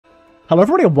Hello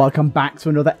everybody and welcome back to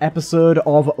another episode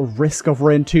of Risk of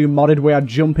Rain 2 Modded. We are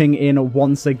jumping in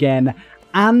once again,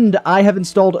 and I have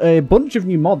installed a bunch of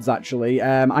new mods actually.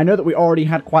 I know that we already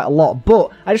had quite a lot,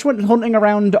 but I just went hunting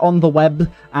around on the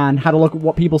web and had a look at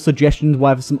what people's suggestions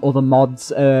were for some other mods.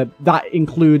 That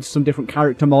includes some different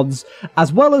character mods,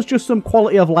 as well as just some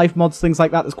quality of life mods, things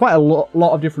like that. There's quite a lot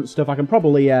of different stuff. I can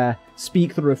probably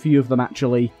speak through a few of them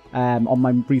actually on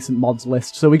my recent mods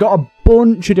list. So we got a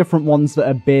bunch of different ones that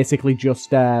are basically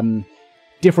just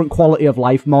different quality of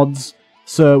life mods.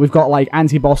 So we've got like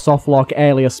anti-boss softlock,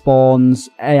 alias spawns,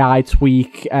 AI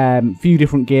tweak, few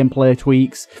different gameplay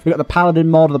tweaks. We've got the paladin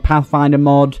mod, the pathfinder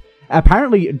mod.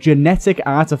 Apparently genetic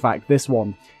artifact, this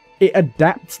one. It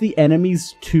adapts the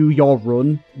enemies to your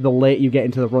run the later you get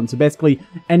into the run. So basically,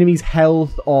 enemies'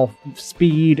 health or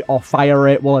speed or fire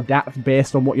rate will adapt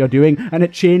based on what you're doing, and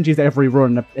it changes every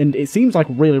run, and it seems like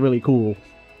really, really cool.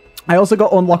 I also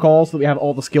got unlock all, so that we have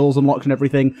all the skills unlocked and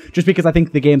everything, just because I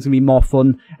think the game's going to be more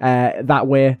fun that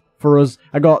way for us.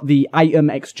 I got the item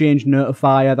exchange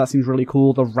notifier, that seems really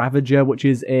cool. The Ravager, which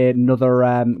is another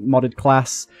modded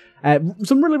class.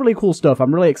 Some really, really cool stuff.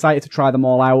 I'm really excited to try them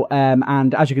all out.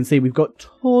 And as you can see, we've got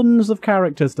tons of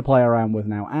characters to play around with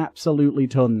now. Absolutely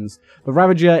tons. The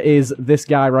Ravager is this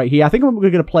guy right here. I think we're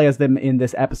going to play as them in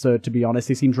this episode, to be honest.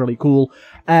 He seems really cool.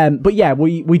 But yeah,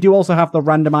 we do also have the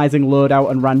randomizing loadout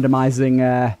and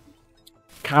randomizing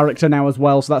character now as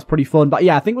well. So that's pretty fun. But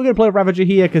yeah, I think we're going to play Ravager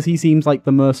here because he seems like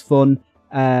the most fun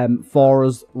for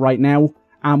us right now.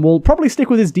 And we'll probably stick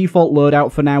with his default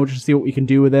loadout for now, just to see what we can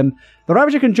do with him. The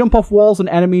Ravager can jump off walls and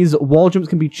enemies. Wall jumps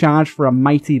can be charged for a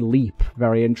mighty leap.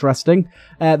 Very interesting.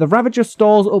 The Ravager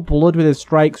stores up blood with his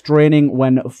strikes, draining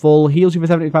when full, heals you for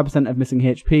 75% of missing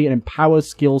HP, and empowers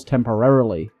skills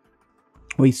temporarily.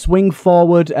 We swing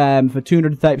forward for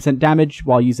 230% damage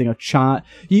while using a charge.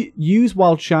 Use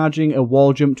while charging a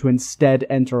wall jump to instead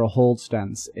enter a hold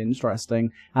stance.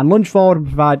 Interesting. And lunge forward and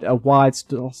provide a wide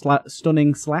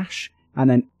stunning slash. And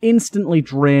then instantly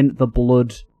drain the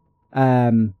blood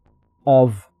instantly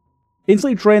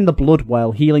drain the blood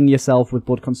well, healing yourself with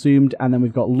blood consumed. And then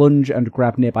we've got lunge and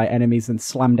grab nearby enemies and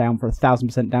slam down for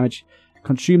 1000% damage.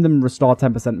 Consume them and restore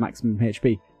 10% maximum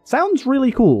HP. Sounds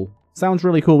really cool. Sounds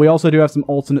really cool. We also do have some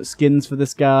alternate skins for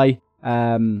this guy.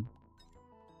 I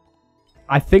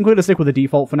think we're going to stick with the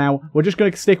default for now. We're just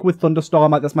going to stick with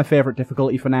Thunderstorm. That's my favorite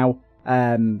difficulty for now.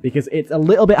 Because it's a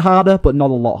little bit harder, but not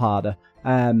a lot harder.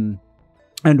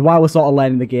 And while we're sort of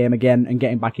learning the game again and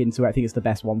getting back into it, I think it's the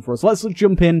best one for us. So let's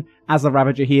jump in as the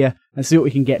Ravager here and see what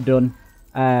we can get done.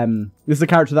 This is a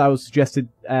character that I was suggested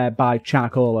by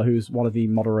Charcoaler, who's one of the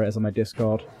moderators on my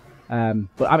Discord.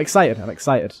 But I'm excited. I'm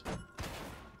excited.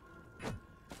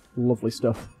 Lovely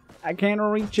stuff. I can't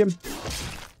reach him.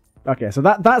 Okay, so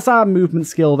that's our movement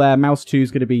skill there. Mouse 2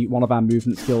 is going to be one of our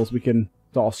movement skills. We can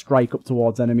sort of strike up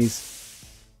towards enemies.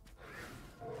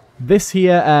 This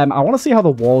here, I want to see how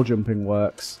the wall jumping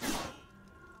works.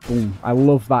 Boom. I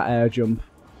love that air jump.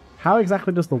 How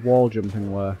exactly does the wall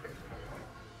jumping work?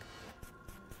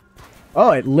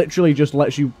 Oh, it literally just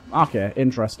lets you... Okay,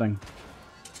 interesting.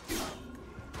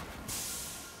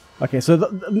 Okay,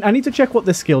 so I need to check what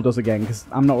this skill does again, because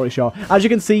I'm not really sure. As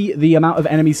you can see, the amount of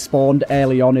enemies spawned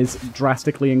early on is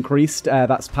drastically increased.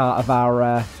 That's part of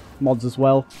our mods as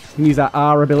well. You can use that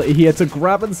R ability here to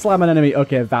grab and slam an enemy.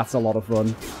 Okay, that's a lot of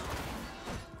fun.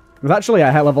 There's actually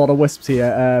a hell of a lot of wisps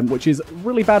here, which is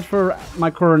really bad for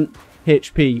my current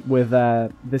HP with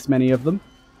this many of them.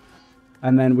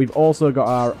 And then we've also got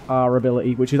our R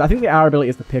ability, which is... I think the R ability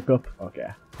is the pickup.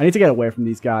 Okay. I need to get away from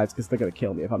these guys, because they're going to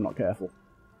kill me if I'm not careful.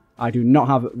 I do not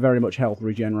have very much health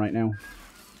regen right now.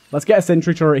 Let's get a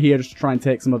sentry turret here just to try and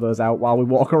take some of those out while we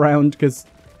walk around, because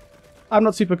I'm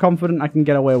not super confident I can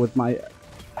get away with my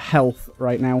health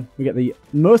right now. We get the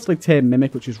mostly tame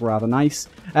mimic, which is rather nice.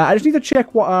 I just need to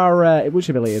check what our... which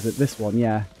ability is it? This one,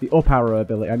 yeah. The up arrow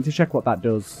ability. I need to check what that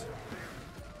does.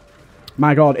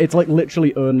 My god, it's like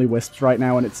literally only wisps right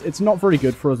now, and it's not very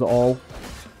good for us at all.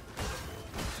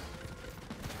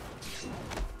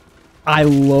 I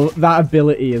love... That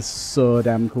ability is so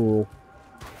damn cool.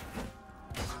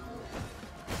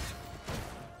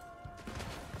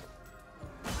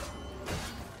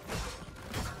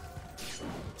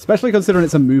 Especially considering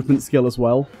it's a movement skill as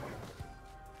well.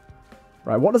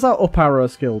 Right, what does our up arrow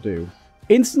skill do?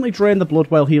 Instantly drain the blood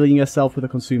while healing yourself with a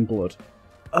consumed blood.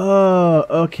 Oh,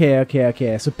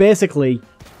 okay. So basically,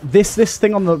 this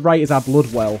thing on the right is our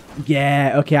blood well.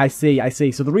 Yeah, okay, I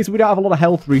see. So the reason we don't have a lot of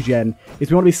health regen is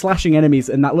we want to be slashing enemies,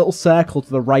 and that little circle to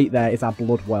the right there is our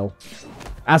blood well.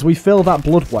 As we fill that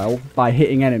blood well by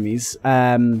hitting enemies,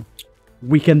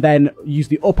 we can then use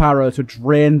the up arrow to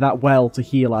drain that well to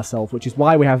heal ourselves, which is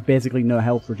why we have basically no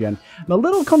health regen. I'm a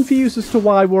little confused as to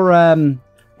why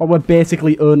we're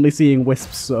basically only seeing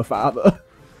wisps so far, though.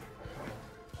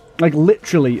 Like,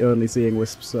 literally only seeing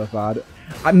wisps so far.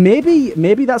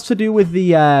 Maybe that's to do with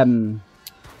the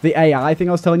AI thing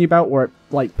I was telling you about, where it,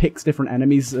 like, picks different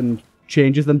enemies and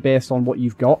changes them based on what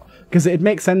you've got. Because it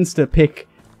makes sense to pick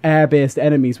air-based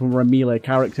enemies when we're a melee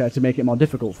character to make it more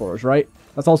difficult for us, right?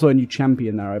 That's also a new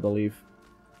champion there, I believe.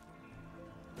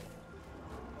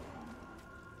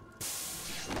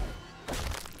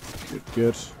 Good,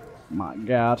 good. My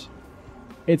god.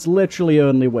 It's literally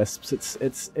only wisps.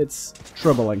 It's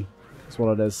troubling. That's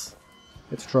what it is.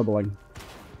 It's troubling.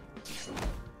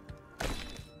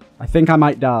 I think I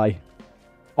might die.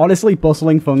 Honestly,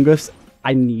 Bustling Fungus,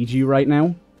 I need you right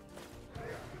now.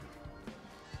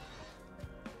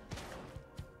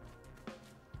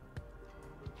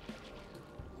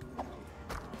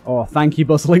 Oh, thank you,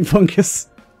 Bustling Fungus.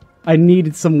 I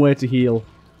needed some way to heal.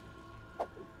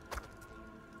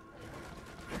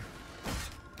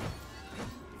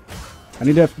 I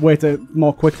need a way to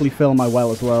more quickly fill my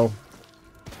well as well.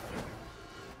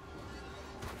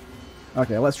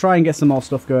 Okay, let's try and get some more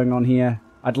stuff going on here.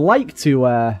 I'd like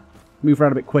to move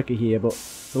around a bit quicker here, but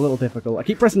it's a little difficult. I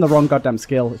keep pressing the wrong goddamn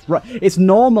skill. It's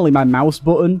normally my mouse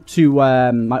button to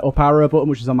my up arrow button,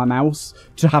 which is on my mouse,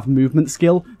 to have movement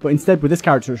skill. But instead, with this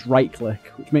character, it's right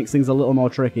click, which makes things a little more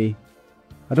tricky.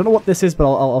 I don't know what this is,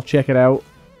 but I'll check it out.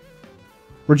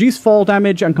 Reduce fall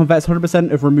damage and converts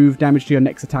 100% of removed damage to your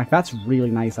next attack. That's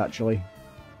really nice, actually.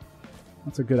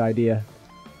 That's a good idea.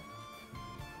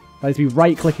 That is to be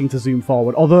right-clicking to zoom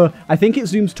forward. Although, I think it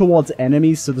zooms towards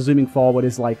enemies, so the zooming forward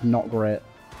is, like, not great.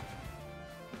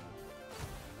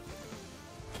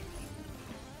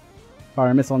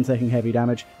 Fire missile on taking heavy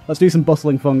damage. Let's do some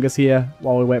Bustling Fungus here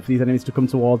while we wait for these enemies to come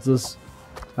towards us.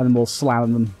 And then we'll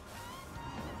slam them.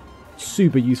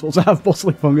 Super useful to have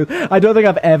Bustling Fungus. I don't think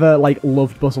I've ever, like,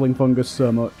 loved Bustling Fungus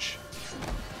so much.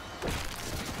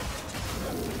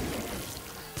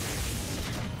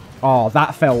 Oh,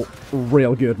 that felt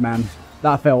real good, man.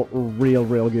 That felt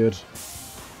real good.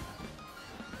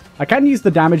 I can use the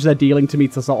damage they're dealing to me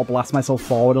to sort of blast myself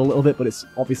forward a little bit, but it's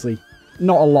obviously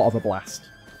not a lot of a blast.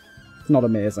 It's not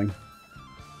amazing.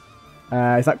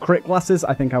 Is that crit glasses?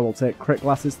 I think I will take crit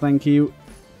glasses, thank you.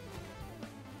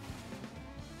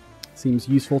 Seems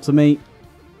useful to me.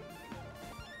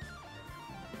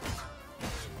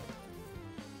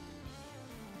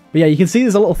 But yeah, you can see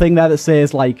there's a little thing there that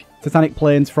says, like, Titanic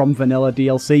Plains from Vanilla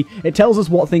DLC. It tells us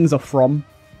what things are from.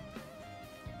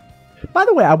 By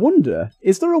the way, I wonder,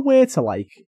 is there a way to,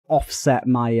 like, offset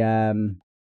my,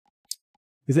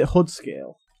 is it HUD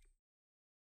scale?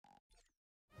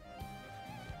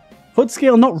 HUD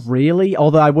scale, not really,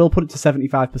 although I will put it to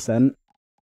 75%.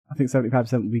 I think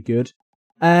 75% would be good.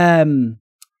 I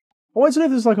want to know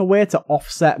if there's, like, a way to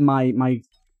offset my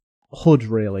HUD,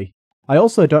 really. I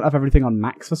also don't have everything on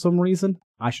max for some reason.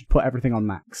 I should put everything on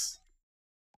max.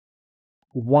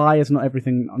 Why is not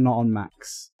everything not on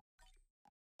max?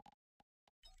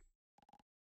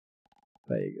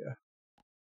 There you go.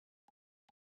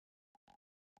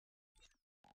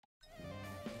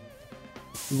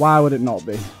 Why would it not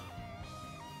be?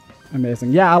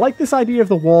 Amazing. Yeah, I like this idea of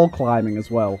the wall climbing as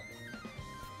well.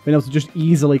 Being able to just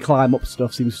easily climb up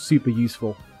stuff seems super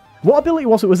useful. What ability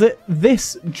was it? Was it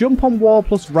this jump on wall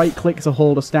plus right click to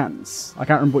hold a stance? I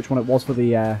can't remember which one it was for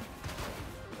the,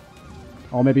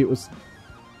 or maybe it was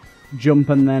jump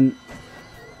and then...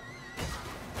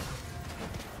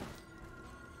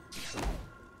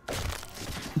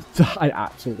 I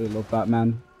absolutely love that,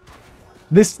 man.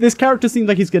 This character seems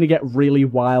like he's going to get really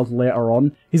wild later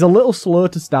on. He's a little slow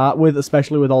to start with,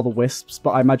 especially with all the wisps, but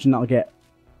I imagine that'll get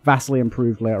vastly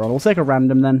improved later on. We'll take a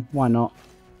random then. Why not?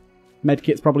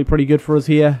 Medkit's probably pretty good for us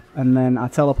here. And then our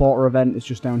teleporter event is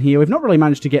just down here. We've not really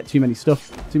managed to get too many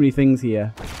things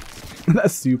here.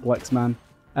 That's suplex, man.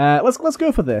 Let's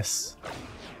go for this.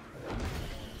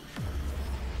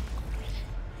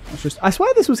 Let's just... I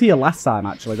swear this was here last time,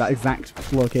 actually. That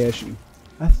exact location.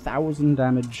 1,000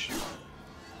 damage.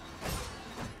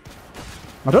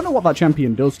 I don't know what that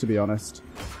champion does, to be honest.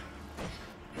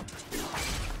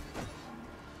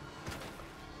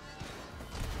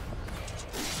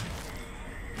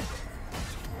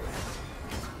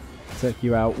 Take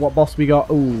you out. What boss we got?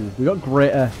 Ooh, we got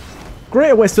Greater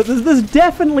Wisdom. There's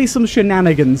definitely some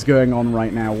shenanigans going on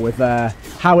right now with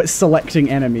how it's selecting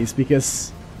enemies,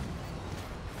 because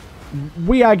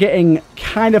we are getting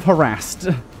kind of harassed.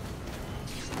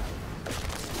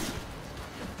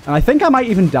 And I think I might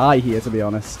even die here, to be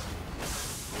honest.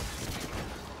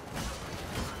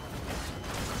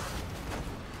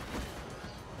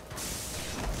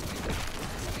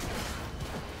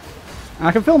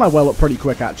 I can fill my well up pretty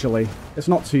quick, actually. It's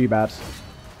not too bad.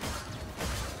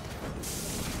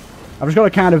 I've just got to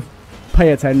kind of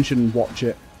pay attention and watch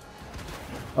it.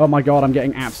 Oh my god, I'm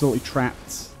getting absolutely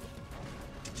trapped.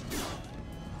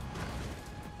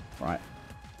 Right.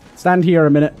 Stand here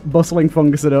a minute. Bustling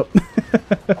fungus it up.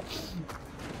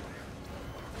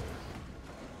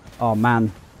 Oh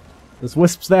man. There's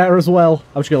wisps there as well.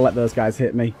 I'm just going to let those guys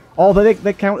hit me. Oh,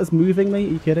 they count as moving me? Are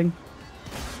you kidding?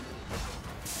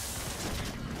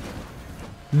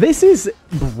 This is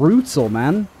brutal,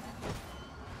 man.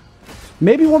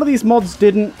 Maybe one of these mods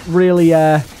didn't really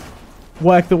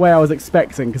work the way I was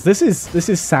expecting, because this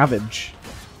is savage.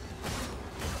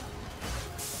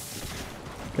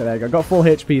 Okay, there you go. Got full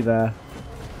HP there.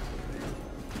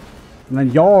 And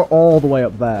then you're all the way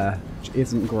up there, which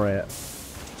isn't great.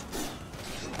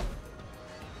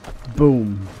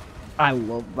 Boom. I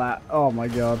love that. Oh my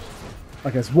god.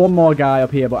 Okay, there's one more guy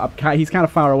up here, but he's kind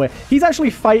of far away. He's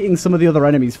actually fighting some of the other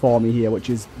enemies for me here,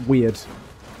 which is weird.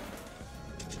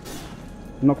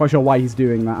 I'm not quite sure why he's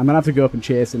doing that. I'm going to have to go up and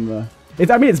chase him, though.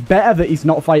 I mean, it's better that he's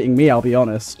not fighting me, I'll be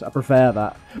honest. I prefer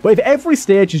that. But if every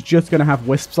stage is just going to have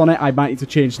wisps on it, I might need to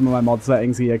change some of my mod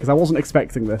settings here, because I wasn't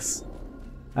expecting this.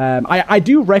 I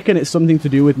do reckon it's something to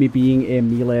do with me being a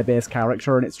melee-based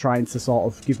character, and it's trying to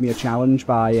sort of give me a challenge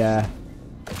by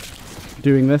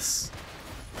doing this.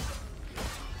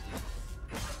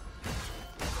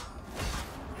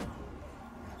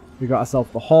 We got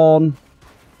ourselves the horn.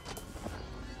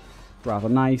 Rather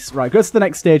nice. Right, go to the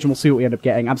next stage and we'll see what we end up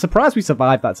getting. I'm surprised we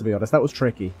survived that, to be honest. That was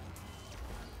tricky.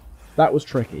 That was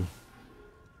tricky.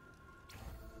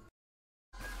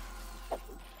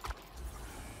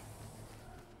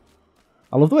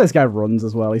 I love the way this guy runs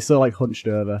as well. He's so, like, hunched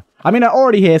over. I mean, I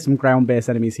already hear some ground-based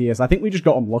enemies here, so I think we just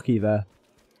got unlucky there.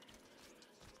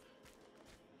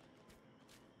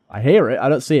 I hear it. I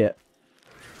don't see it.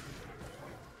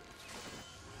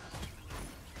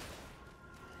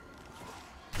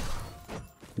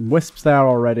 Wisps there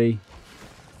already.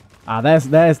 Ah, there's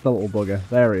the little bugger.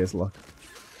 There he is, look.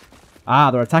 Ah,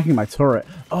 they're attacking my turret.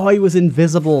 Oh, he was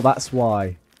invisible, that's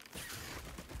why.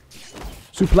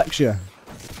 Suplex you.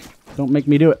 Don't make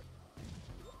me do it.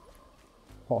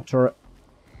 Hot turret.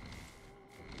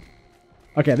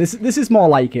 Okay, this is more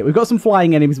like it. We've got some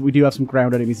flying enemies, but we do have some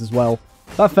ground enemies as well.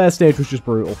 That first stage was just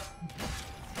brutal.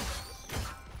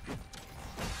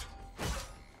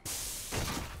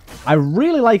 I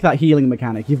really like that healing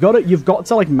mechanic. You've got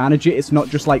to like manage it. It's not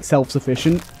just like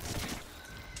self-sufficient.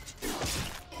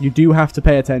 You do have to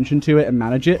pay attention to it and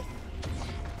manage it.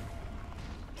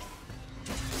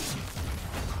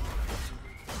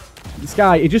 This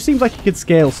guy, it just seems like he could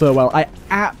scale so well. I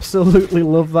absolutely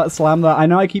love that slam there. I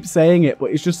know I keep saying it,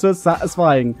 but it's just so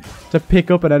satisfying to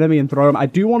pick up an enemy and throw him. I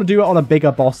do want to do it on a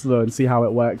bigger boss though and see how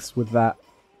it works with that.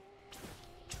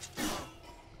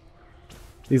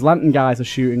 These lantern guys are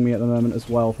shooting me at the moment as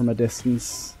well from a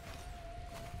distance.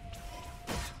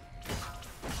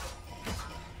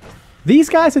 These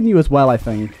guys are new as well, I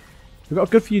think. We've got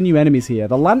a good few new enemies here.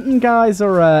 The lantern guys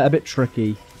are a bit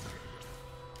tricky.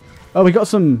 Oh, we got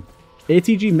some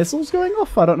ATG missiles going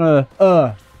off? I don't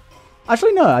know.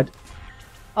 Actually, no.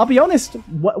 I'll be honest.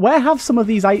 Where have some of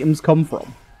these items come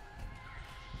from?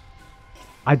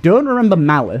 I don't remember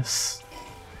Malice.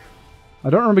 I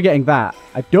don't remember getting that.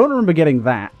 I don't remember getting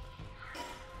that.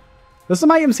 There's some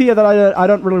items here that I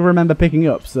don't really remember picking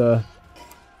up, so...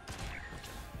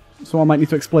 Someone might need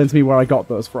to explain to me where I got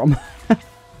those from.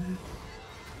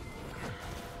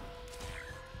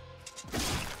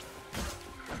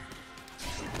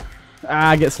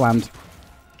 Ah, get slammed.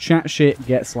 Chat shit,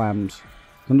 get slammed.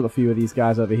 There's another few of these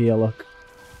guys over here, look.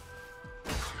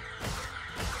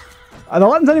 The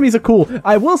lantern enemies are cool.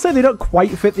 I will say they don't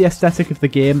quite fit the aesthetic of the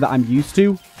game that I'm used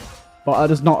to, but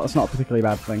that's not a particularly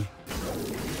bad thing.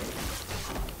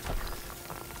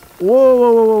 Whoa,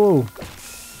 whoa, whoa, whoa, whoa.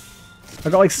 I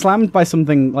got, like, slammed by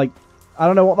something, like, I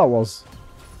don't know what that was.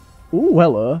 Ooh,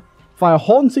 hello. Fire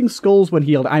haunting skulls when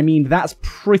healed. I mean, that's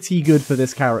pretty good for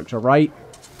this character, right?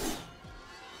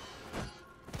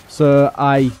 So,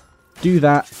 I do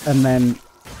that, and then...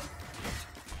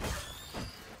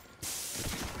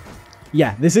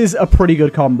 Yeah, this is a pretty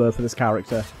good combo for this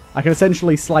character. I can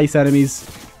essentially slice enemies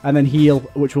and then heal,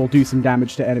 which will do some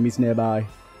damage to enemies nearby.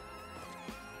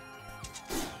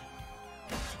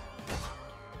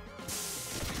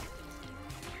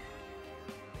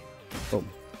 Boom.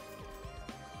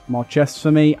 More chests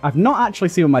for me. I've not actually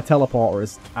seen what my teleporter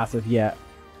is as of yet.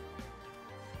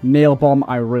 Nail bomb.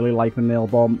 I really like the nail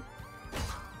bomb.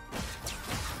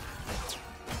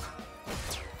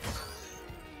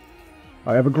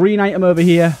 I have a green item over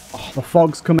here. Oh, the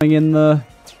fog's coming in there.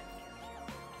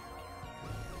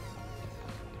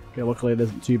 Okay, luckily it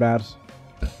isn't too bad.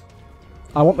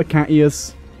 I want the cat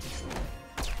ears.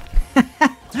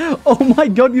 Oh my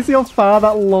god, you see how far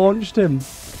that launched him?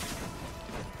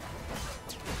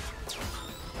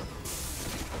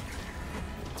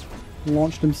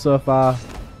 Launched him so far.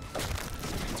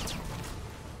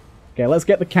 Okay, let's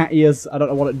get the cat ears. I don't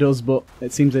know what it does, but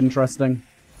it seems interesting.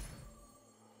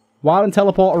 Wild and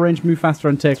teleporter range move faster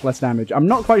and take less damage. I'm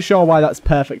not quite sure why that's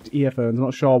perfect earphones. I'm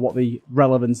not sure what the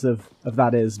relevance of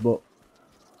that is, but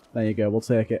there you go. We'll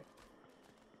take it.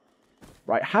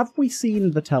 Right, have we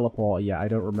seen the teleporter yet? I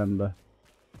don't remember.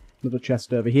 Another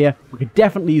chest over here. We could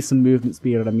definitely use some movement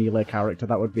speed on a melee character.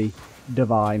 That would be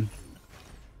divine.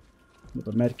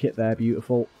 Another medkit there.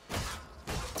 Beautiful.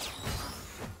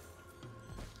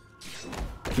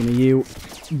 Gimme you.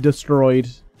 Destroyed.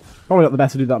 Probably not the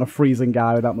best to do that on a freezing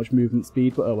guy with that much movement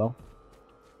speed, but oh well.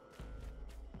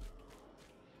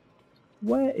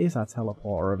 Where is our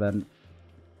teleporter event?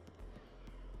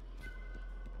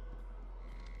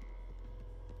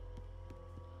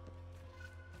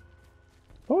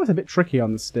 Oh, it's a bit tricky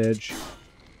on the stage.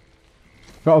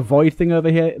 Got a void thing over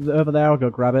here, over there. I'll go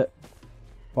grab it.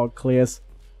 Fog clears.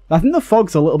 I think the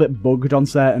fog's a little bit bugged on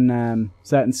certain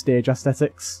stage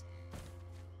aesthetics.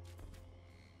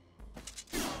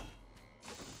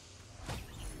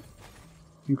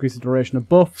 Increase the duration of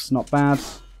buffs, not bad.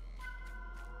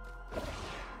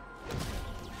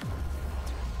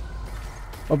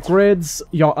 Upgrades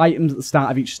your items at the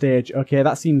start of each stage. Okay,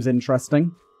 that seems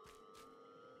interesting.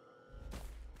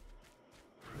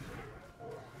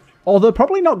 Although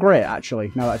probably not great,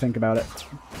 actually, now that I think about it.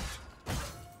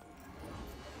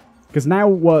 Because now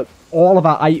all of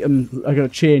our items are going to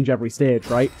change every stage,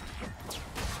 right?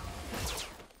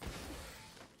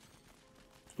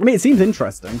 I mean, it seems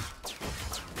interesting.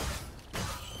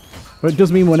 But it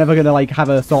does mean we're never going to, like, have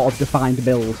a sort of defined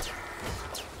build.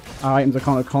 Our items are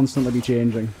kind of constantly be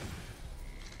changing.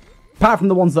 Apart from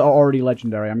the ones that are already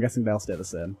legendary, I'm guessing they'll stay the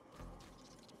same.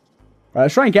 Right,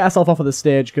 let's try and get ourselves off of the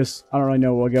stage, because I don't really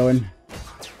know where we're going.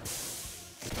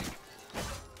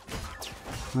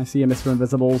 I see you, Mr.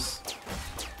 Invisibles.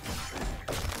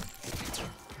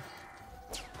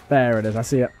 There it is, I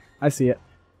see it. I see it.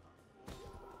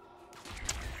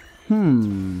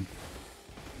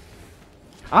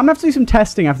 I'm going to have to do some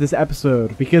testing after this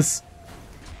episode, because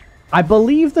I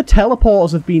believe the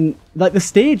teleporters have been... Like, the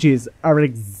stages are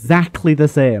exactly the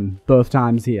same both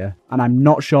times here, and I'm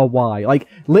not sure why. Like,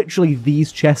 literally,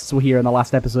 these chests were here in the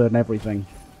last episode and everything.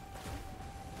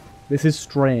 This is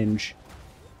strange.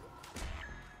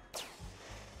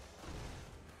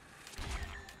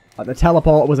 Like, the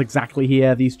teleporter was exactly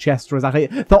here, these chests were exactly...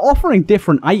 They're offering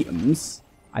different items,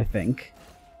 I think.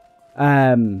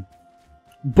 But...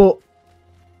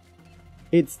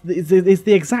 It's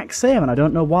the exact same, and I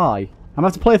don't know why. I'm going to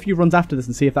have to play a few runs after this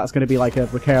and see if that's going to be like a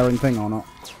recurring thing or not.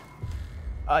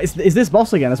 Is this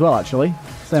boss again as well, actually?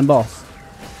 Same boss.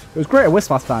 It was great at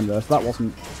Wisp last time, though, so that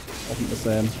wasn't the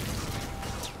same.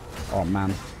 Oh,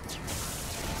 man.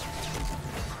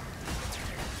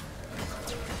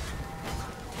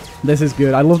 This is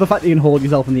good. I love the fact that you can hold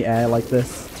yourself in the air like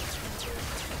this.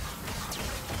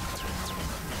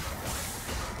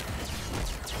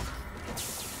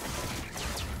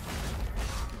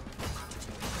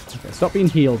 Stop being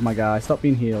healed, my guy. Stop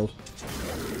being healed.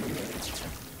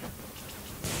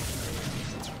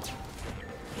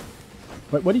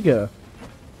 Wait, where'd he go?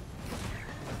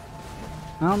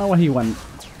 I don't know where he went.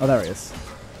 Oh, there he is.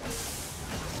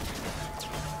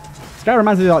 This guy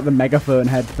reminds me of like the megaphone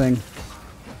head thing.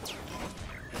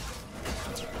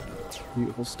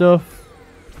 Beautiful stuff.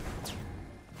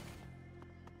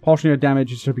 Portion of your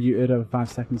damage is distributed over 5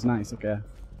 seconds. Nice, okay.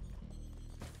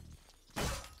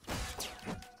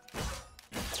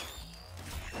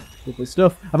 Lovely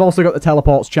stuff. I've also got the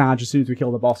teleports charge as soon as we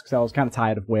kill the boss, because I was kind of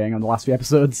tired of waiting on the last few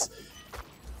episodes.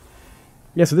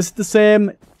 Yeah, so this is the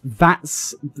same. That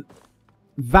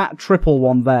triple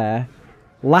one there.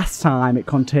 Last time it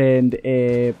contained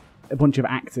a bunch of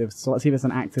actives, so let's see if it's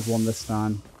an active one this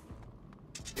time.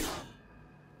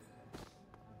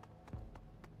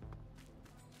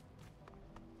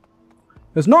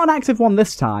 There's not an active one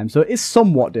this time, so it is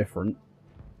somewhat different.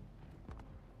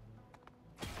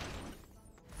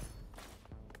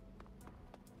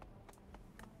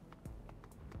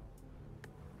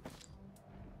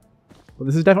 But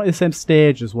this is definitely the same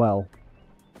stage as well.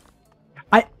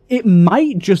 It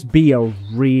might just be a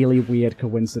really weird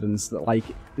coincidence that, like,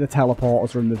 the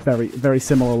teleporters are in the very, very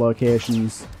similar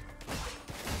locations.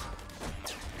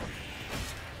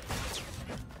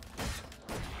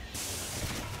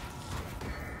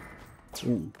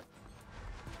 Ooh.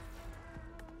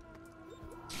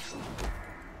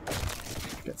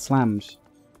 Get slammed.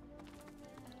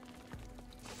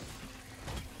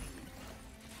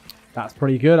 That's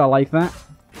pretty good. I like that.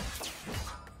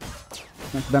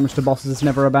 Extra damage to bosses is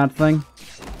never a bad thing.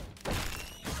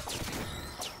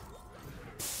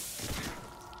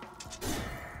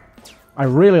 I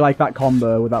really like that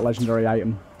combo with that legendary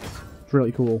item. It's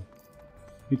really cool.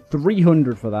 Need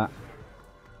 300 for that.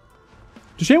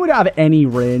 It's a shame we don't have any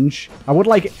range. I would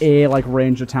like a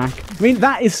range attack. I mean,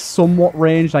 that is somewhat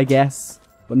ranged, I guess.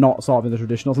 But not sort of in the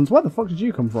traditional sense. Where the fuck did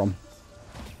you come from?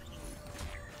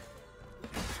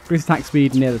 Increase attack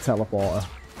speed near the teleporter.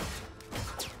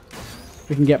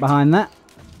 We can get behind that.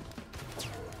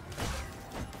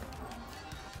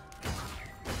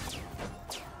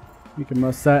 We can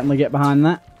most certainly get behind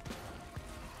that.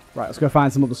 Right, let's go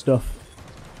find some other stuff.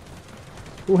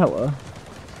 Oh, hello.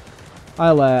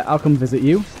 I'll come visit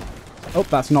you. Oh,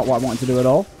 that's not what I wanted to do at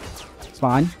all. It's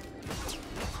fine.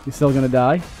 You're still gonna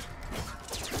die.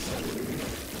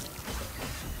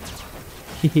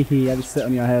 Hehehe, I just sit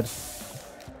on your head.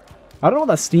 I don't know what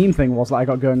that steam thing was that I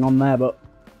got going on there, but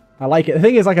I like it. The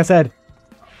thing is, like I said,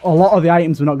 a lot of the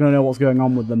items we're not going to know what's going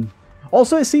on with them.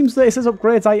 Also, it seems that it says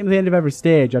upgrades item at the end of every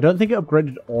stage. I don't think it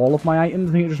upgraded all of my items.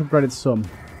 I think it just upgraded some.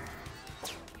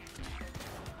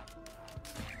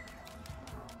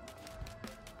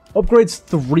 Upgrades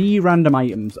 3 random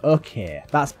items. Okay,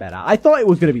 that's better. I thought it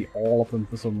was going to be all of them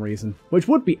for some reason, which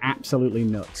would be absolutely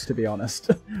nuts, to be honest.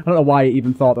 I don't know why I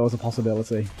even thought there was a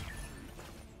possibility.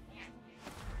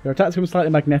 Your attacks become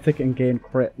slightly magnetic and gain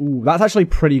crit. Ooh, that's actually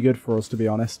pretty good for us, to be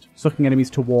honest. Sucking enemies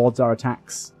towards our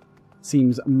attacks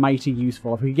seems mighty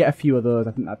useful. If we could get a few of those,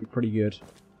 I think that'd be pretty good.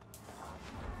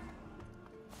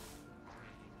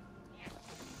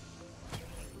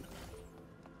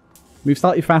 Move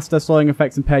slightly faster, slowing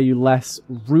effects impair you less.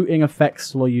 Rooting effects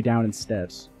slow you down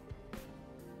instead.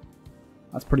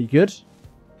 That's pretty good.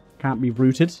 Can't be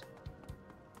rooted.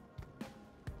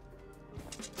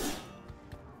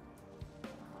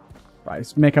 Right,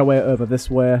 let's make our way over this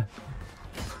way.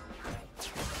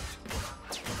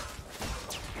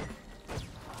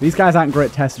 These guys aren't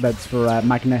great test beds for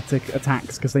magnetic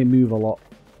attacks because they move a lot.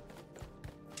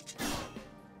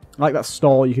 I like that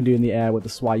stall you can do in the air with the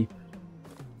swipe.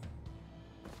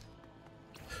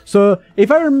 So,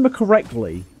 if I remember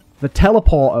correctly, the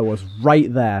teleporter was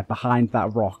right there behind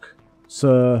that rock.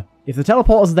 So, if the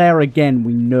teleporter's there again,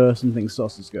 we know something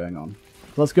sus is going on.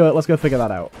 Let's go figure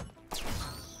that out.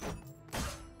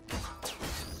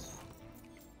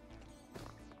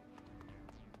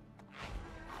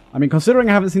 I mean, considering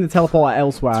I haven't seen the teleporter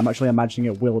elsewhere, I'm actually imagining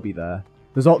it will be there.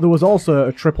 There was also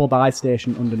a triple buy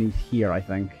station underneath here, I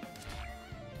think.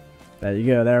 There you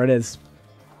go, there it is.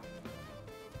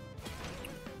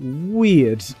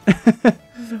 Weird.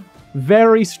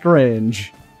 Very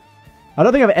strange. I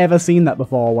don't think I've ever seen that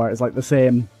before, where it's like the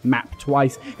same map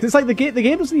twice. Because it's like the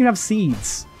game doesn't even have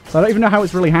seeds, so I don't even know how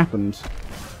it's really happened.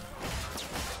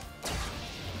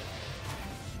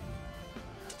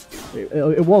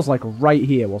 It was like right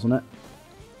here, wasn't it?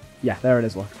 Yeah, there it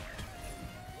is, look.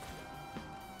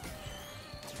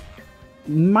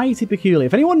 Mighty peculiar.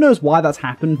 If anyone knows why that's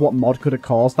happened, what mod could have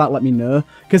caused that, let me know.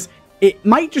 Because it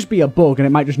might just be a bug and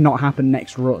it might just not happen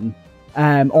next run.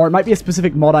 Or it might be a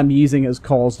specific mod I'm using has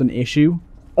caused an issue.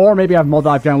 Or maybe a mod that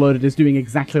I've downloaded is doing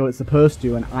exactly what it's supposed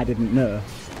to and I didn't know.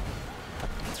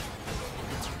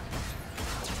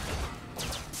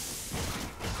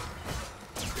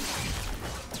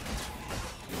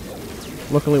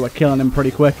 Luckily, we're killing him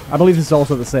pretty quick. I believe this is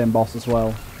also the same boss as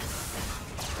well.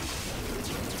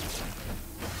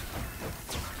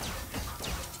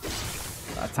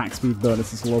 That attack speed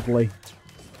bonus is lovely.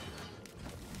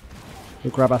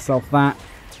 We'll grab ourselves that.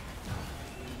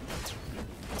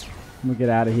 And we'll get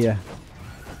out of here.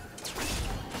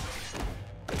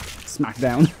 Smack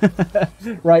down.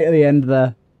 Right at the end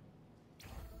there.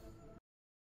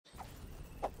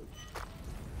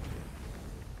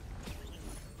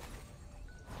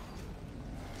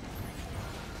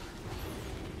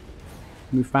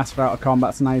 Move faster out of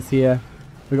combat's nice here.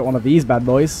 We got one of these bad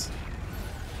boys.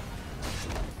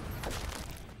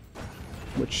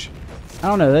 Which, I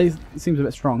don't know, they seems a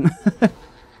bit strong. Okay,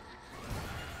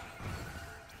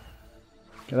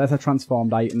 there's our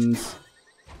transformed items.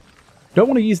 Don't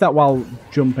want to use that while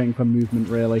jumping for movement,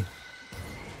 really.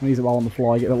 I'll use it while on the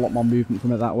floor, you get a lot more movement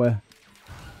from it that way.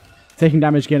 Taking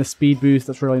damage, gain a speed boost,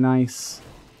 that's really nice.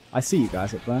 I see you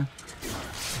guys up there.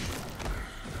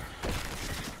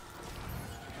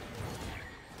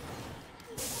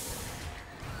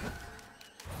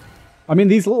 I mean,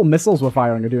 these little missiles we're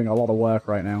firing are doing a lot of work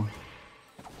right now.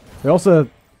 They also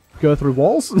go through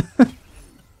walls.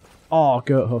 Oh,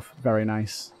 goat hoof. Very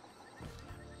nice.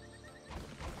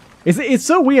 It's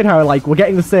so weird how, like, we're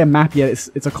getting the same map, yet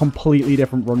it's a completely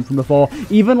different run from before.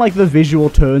 Even, like, the visual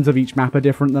turns of each map are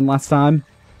different than last time.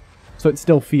 So it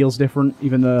still feels different,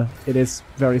 even though it is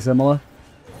very similar.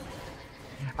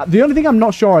 The only thing I'm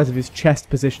not sure is if his chest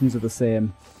positions are the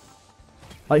same.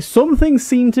 Like, some things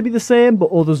seem to be the same,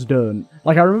 but others don't.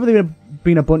 Like, I remember there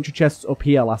being a bunch of chests up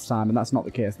here last time, and that's not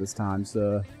the case this time,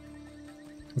 so...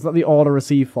 Is that the order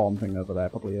receive form thing over there?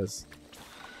 Probably is.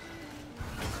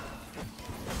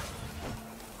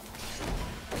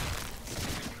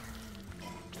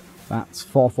 That's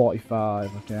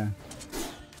 445, okay.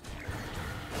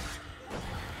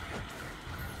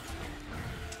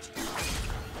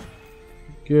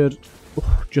 Good. Oof,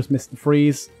 just missed the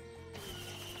freeze.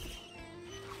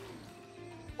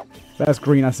 Best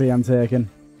green I see I'm taking.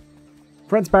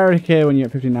 Friends Petrichor when you're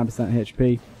at 59%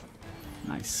 HP.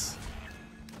 Nice.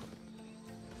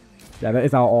 Yeah, that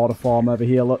is our order form over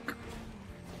here, look.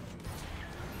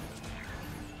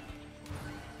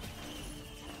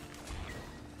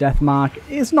 Death Mark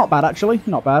is not bad, actually.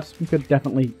 Not bad. We could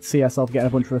definitely see ourselves getting a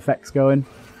bunch of effects going.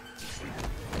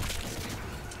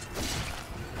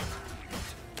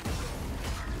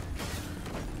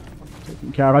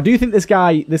 Taking care of. I do think this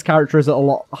character is at a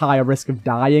lot higher risk of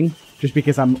dying, just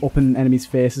because I'm up in enemies'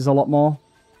 faces a lot more.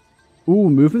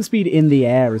 Ooh, movement speed in the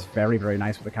air is very, very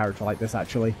nice with a character like this,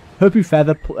 actually. Hopu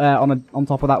Feather on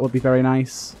top of that would be very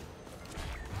nice.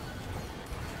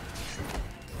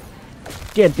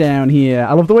 Get down here.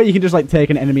 I love the way you can just, like, take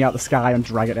an enemy out of the sky and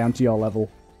drag it down to your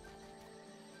level.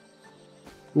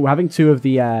 Ooh, having two of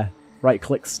the right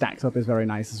clicks stacked up is very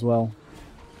nice as well.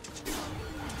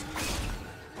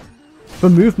 For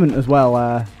movement as well,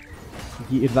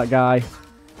 yeeted that guy.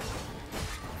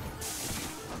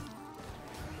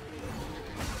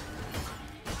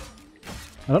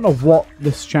 I don't know what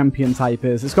this champion type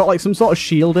is. It's got, like, some sort of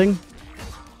shielding.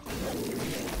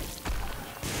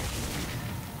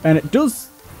 And it does...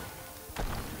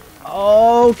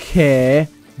 Okay.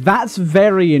 That's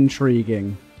very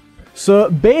intriguing.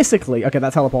 So, basically... Okay,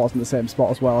 that teleports in the same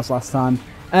spot as well as last time.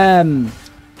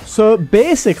 So,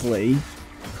 basically...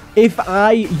 If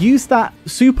I use that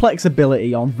suplex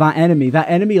ability on that enemy,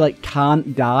 like,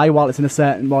 can't die while it's in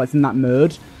that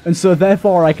mode. And so,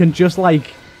 therefore, I can just,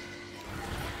 like...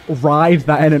 ride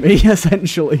that enemy,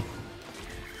 essentially.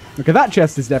 Okay, that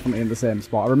chest is definitely in the same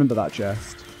spot. I remember that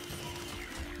chest.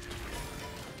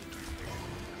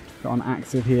 Got an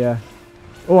active here.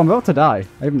 Oh, I'm about to die.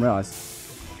 I didn't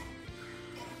realise.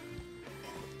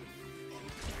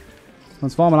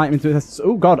 Transform an item into a...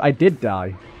 Oh god, I did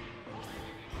die.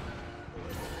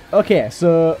 Okay,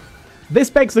 so...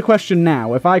 This begs the question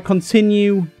now. If I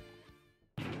continue...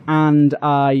 and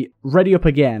I ready up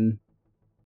again...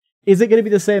 Is it going to be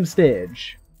the same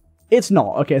stage? It's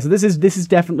not. Okay, so this is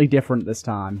definitely different this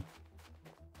time.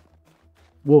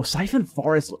 Whoa, Siphon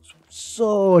Forest looks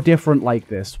so different like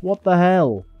this. What the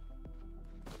hell?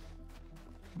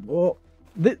 Whoa.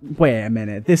 Wait a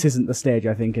minute. This isn't the stage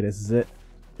I think it is it?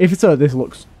 If so, this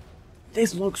looks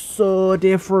so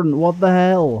different. What the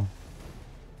hell?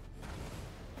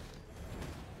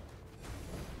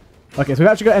 Okay, so we've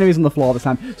actually got enemies on the floor this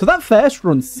time. So that first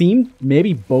run seemed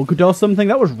maybe bugged or something.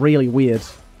 That was really weird.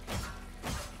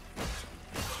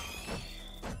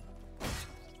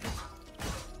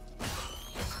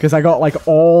 Because I got, like,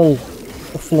 all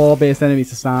floor-based enemies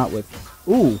to start with.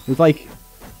 Ooh, with, like...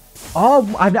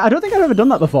 Oh, I don't think I've ever done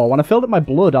that before. When I filled up my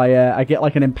blood, I get,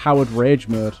 like, an empowered rage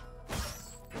mode.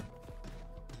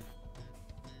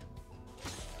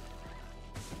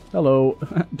 Hello.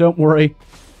 Don't worry.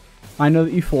 I know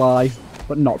that you fly,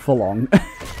 but not for long.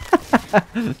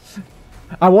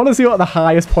 I want to see what the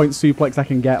highest point suplex I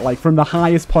can get, like, from the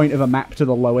highest point of a map to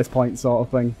the lowest point sort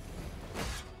of thing.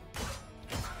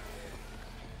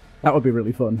 That would be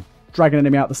really fun. Drag an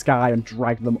enemy out the sky and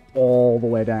drag them all the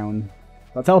way down.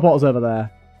 That teleporter's over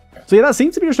there. So yeah, that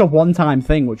seems to be just a one-time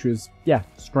thing, which was, yeah,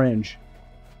 strange.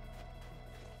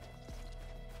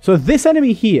 So this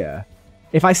enemy here,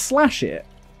 if I slash it,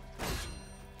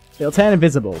 it'll turn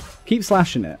invisible. Keep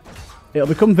slashing it. It'll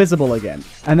become visible again.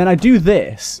 And then I do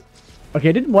this. Okay,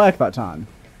 it didn't work that time.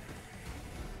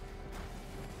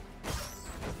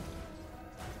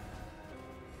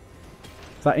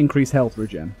 Does that increase health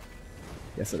regen?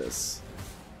 Yes, it is.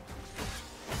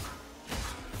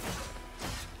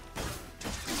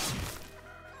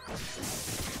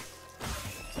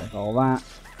 Take all that.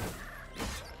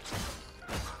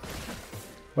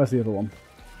 Where's the other one?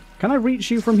 Can I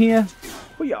reach you from here?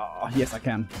 Oh, yeah. Yes, I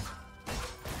can.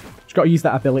 Just got to use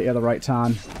that ability at the right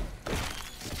time.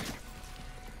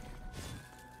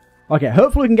 Okay,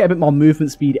 hopefully we can get a bit more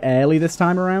movement speed early this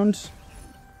time around.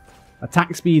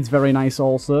 Attack speed's very nice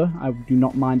also. I do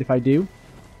not mind if I do.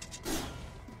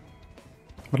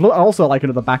 I'd also like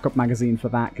another backup magazine for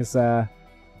that, because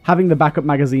having the backup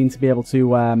magazine to be able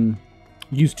to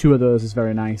use 2 of those is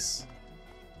very nice.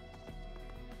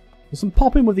 There's some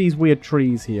popping with these weird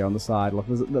trees here on the side. Look,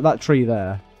 there's that tree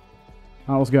there. I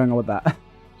don't know what's going on with that.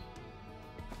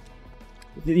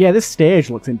 Yeah, this stage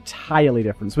looks entirely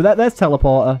different. So there's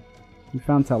teleporter. We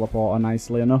found teleporter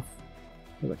nicely enough.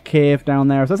 There's a cave down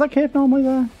there. Is that cave normally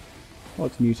there? That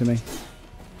looks new to me.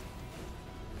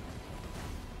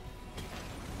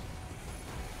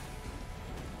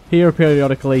 Here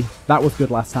periodically. That was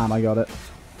good last time I got it.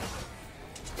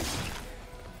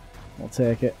 I'll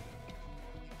take it.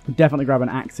 Definitely grab an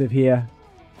active here.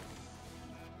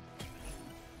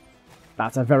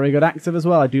 That's a very good active as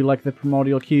well. I do like the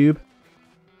primordial cube.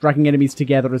 Dragging enemies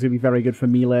together is going to be very good for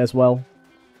melee as well.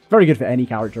 Very good for any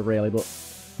character really, but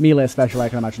melee especially I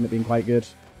can imagine it being quite good.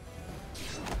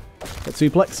 Get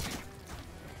suplex.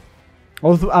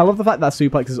 I love the fact that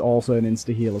suplex is also an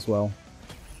insta-heal as well.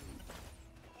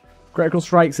 Critical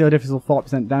strike, seal difficult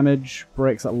 40% damage.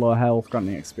 Breaks at low health,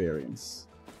 granting experience.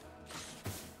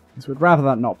 So we'd rather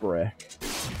that not break.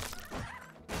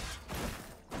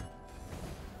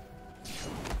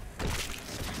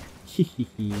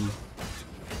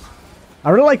 I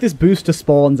really like this boost to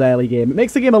spawns early game. It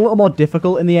makes the game a little more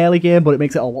difficult in the early game, but it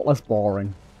makes it a lot less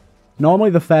boring. Normally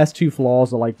the first 2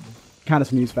 floors are like kind of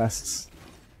snooze fests.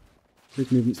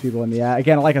 Increase movement speed in the air.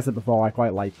 Again, like I said before, I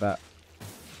quite like that.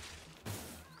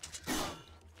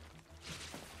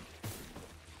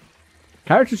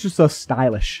 Character's just so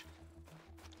stylish.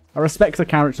 I respect the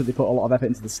character they put a lot of effort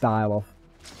into the style of.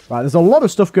 Right, there's a lot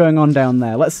of stuff going on down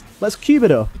there. Let's cube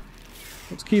it up.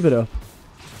 Let's cube it up.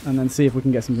 And then see if we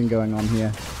can get something going on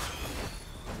here.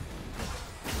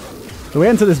 So we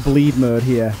enter this bleed mode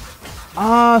here.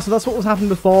 Ah, so that's what was happening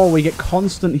before. We get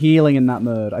constant healing in that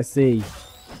mode. I see.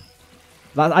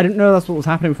 I didn't know that's what was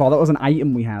happening before. That was an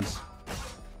item we had.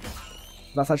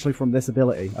 That's actually from this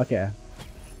ability. Okay.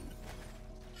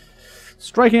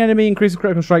 Striking enemy increases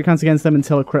critical strike chance against them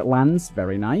until a crit lands.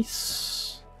 Very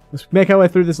nice. Let's make our way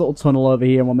through this little tunnel over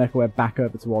here and we'll make our way back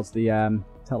over towards the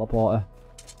teleporter.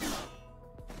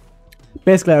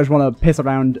 Basically, I just want to piss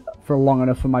around for long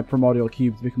enough for my primordial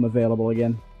cube to become available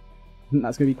again. I think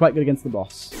that's going to be quite good against the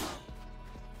boss.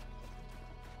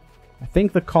 I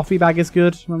think the coffee bag is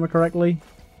good, remember correctly.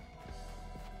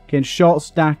 Okay, short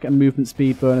stack and movement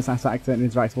speed bonus after activating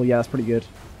interactable. Yeah, that's pretty good.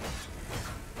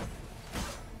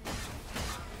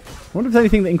 I wonder if there's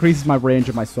anything that increases my range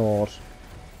of my sword.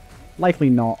 Likely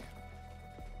not.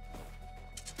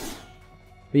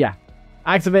 But yeah.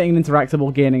 Activating an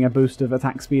interactable, gaining a boost of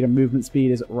attack speed and movement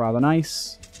speed is rather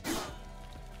nice.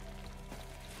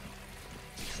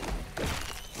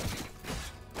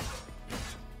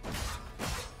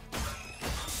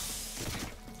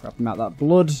 Grab him out that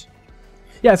blood.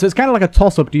 Yeah, so it's kind of like a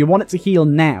toss-up. Do you want it to heal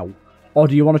now? Or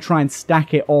do you want to try and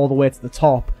stack it all the way to the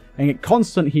top and get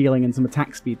constant healing and some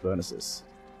attack speed bonuses?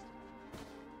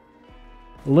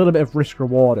 A little bit of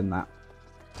risk-reward in that.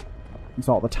 And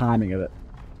sort of the timing of it.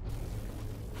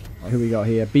 Who we got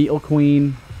here? Beetle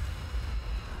Queen.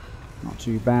 Not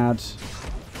too bad.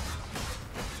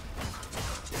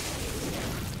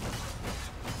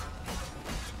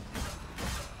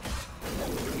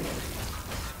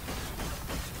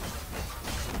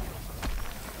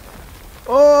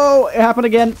 Oh, it happened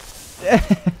again.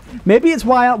 Maybe it's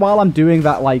while I'm doing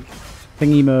that, like,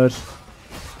 thingy mode.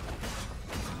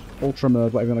 Ultra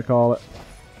mode, whatever you want to call it.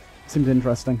 Seems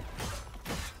interesting.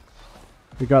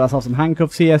 We got ourselves some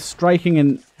handcuffs here. Striking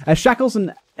and... shackles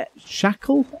and...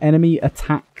 shackle enemy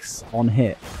attacks on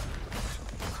hit.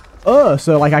 Oh,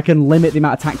 so, like, I can limit the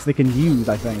amount of attacks they can use,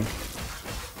 I think.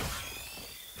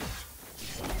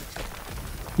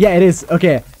 Yeah, it is.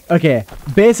 Okay. Okay.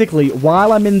 Basically,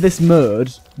 while I'm in this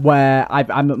mode, where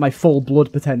I'm at my full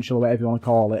blood potential, or whatever you want to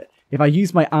call it, if I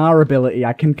use my R ability,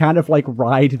 I can kind of, like,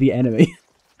 ride the enemy.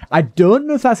 I don't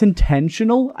know if that's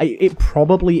intentional. It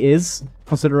probably is,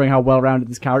 considering how well-rounded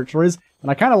this character is. And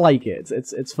I kind of like it.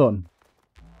 It's fun.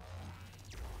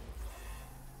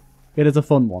 It is a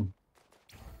fun one.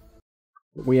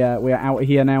 We are out of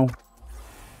here now.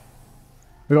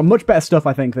 We've got much better stuff,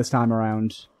 I think, this time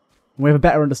around. And we have a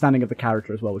better understanding of the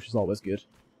character as well, which is always good.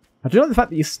 I do like the fact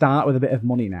that you start with a bit of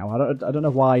money now. I don't know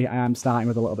why I am starting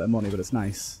with a little bit of money, but it's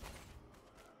nice.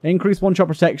 Increase one-shot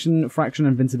protection, fraction,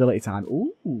 and invincibility time.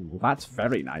 Ooh, that's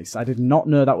very nice. I did not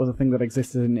know that was a thing that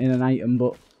existed in an item,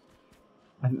 but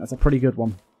I think that's a pretty good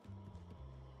one.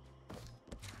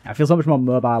 I feel so much more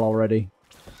mobile already.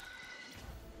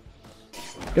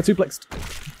 Get suplexed.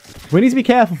 We need to be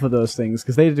careful for those things,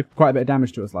 because they did quite a bit of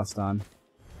damage to us last time.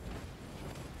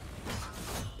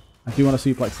 I do want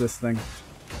to suplex this thing.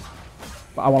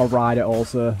 But I want to ride it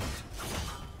also.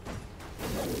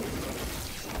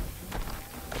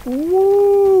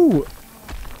 Woo!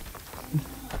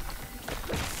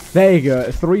 There you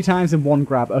go. 3 times in one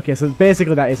grab. Okay, so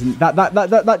basically that isn't...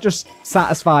 That just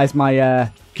satisfies my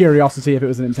curiosity if it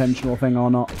was an intentional thing or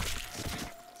not.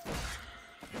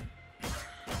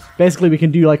 Basically, we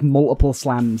can do like multiple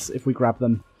slams if we grab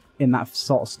them in that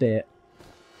sort of state.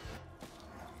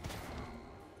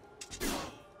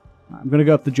 I'm going to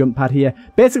go up the jump pad here.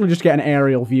 Basically, just get an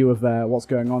aerial view of what's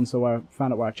going on, so I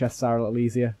found out where our chests are a little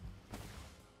easier.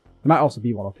 There might also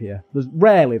be one up here.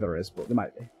 Rarely there is, but there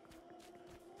might be.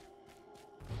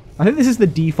 I think this is the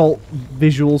default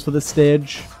visuals for this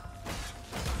stage.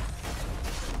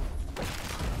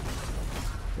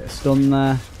 Get a stun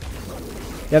there.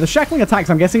 Yeah, the shackling attacks,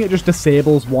 I'm guessing it just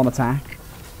disables one attack.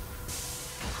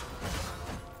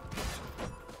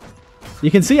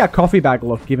 You can see our coffee bag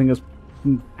look giving us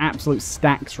absolute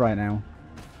stacks right now.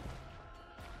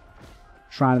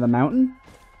 Shrine of the Mountain.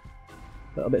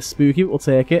 A little bit spooky, but we'll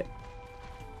take it.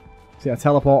 See our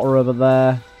teleporter over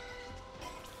there.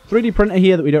 3D printer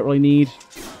here that we don't really need.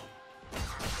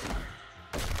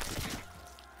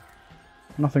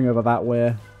 Nothing over that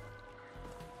way.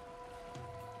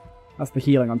 That's the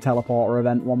healing on teleporter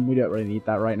event one. We don't really need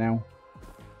that right now.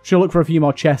 Should look for a few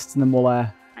more chests and then we'll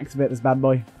activate this bad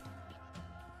boy.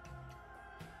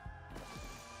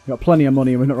 We've got plenty of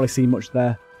money and we've not really seen much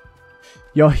there.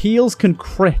 Your heals can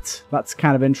crit. That's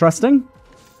kind of interesting.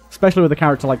 Especially with a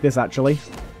character like this, actually.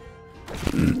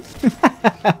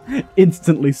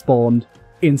 Instantly spawned.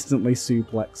 Instantly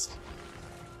suplexed.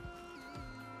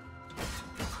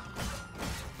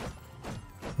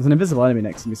 There's an invisible enemy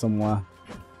next to me somewhere.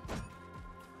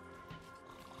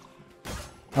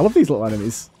 I love these little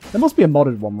enemies. There must be a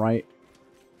modded one, right?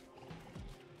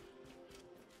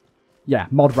 Yeah,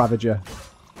 mod Ravager.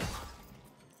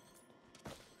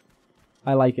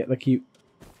 I like it, they're cute.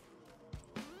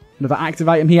 Another active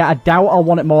item here. I doubt I'll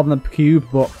want it more than the cube,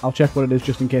 but I'll check what it is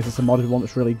just in case it's a modded one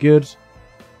that's really good.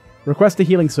 Request a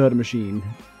healing soda machine.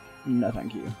 No,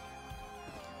 thank you.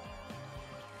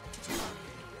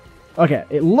 Okay,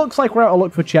 it looks like we're out to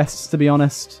look for chests, to be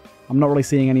honest. I'm not really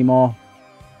seeing any more.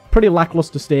 Pretty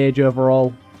lackluster stage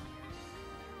overall.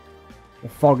 The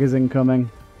fog is incoming.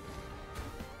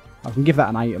 I can give that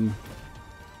an item.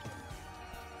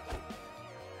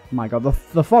 My god,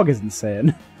 the fog is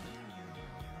insane.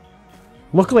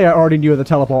 Luckily, I already knew where the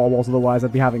teleporter was, otherwise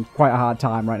I'd be having quite a hard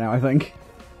time right now, I think.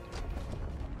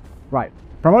 Right.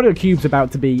 Primordial Cube's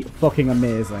about to be fucking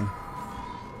amazing.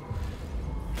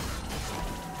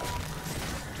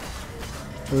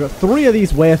 We've got 3 of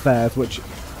these Wayfarers, which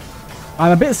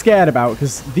I'm a bit scared about,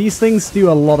 because these things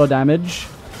do a lot of damage.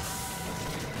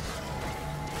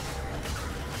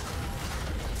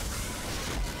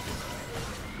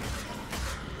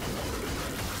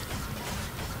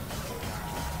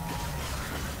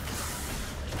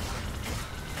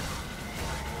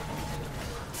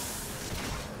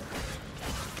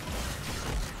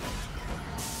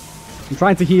 I'm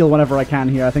trying to heal whenever I can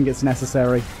here. I think it's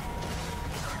necessary.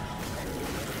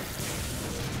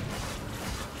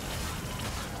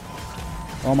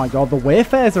 Oh my god, the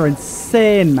Wayfarers are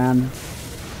insane, man.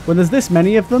 When there's this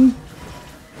many of them,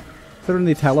 considering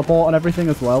they teleport and everything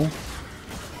as well.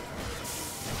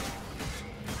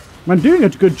 I'm doing a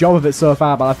good job of it so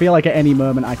far, but I feel like at any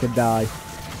moment I could die.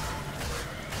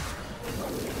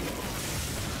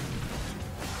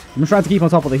 I'm trying to keep on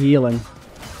top of the healing.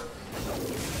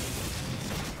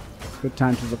 Good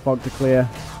time for the fog to clear.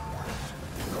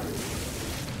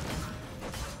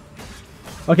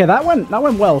 Okay, that went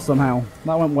well somehow.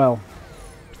 That went well.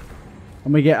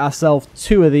 And we get ourselves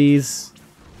 2 of these.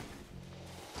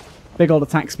 Big old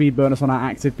attack speed bonus on our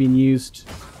active being used.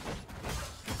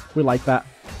 We like that.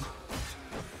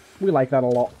 We like that a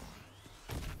lot.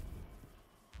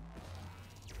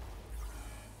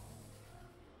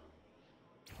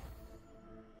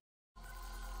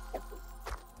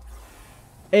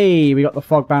 Hey, we got the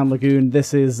Fogbound Lagoon.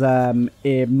 This is a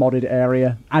modded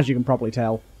area, as you can probably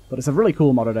tell. But it's a really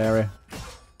cool modded area.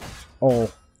 Oh,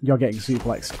 you're getting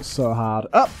suplexed so hard.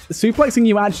 Oh, suplexing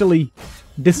you actually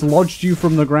dislodged you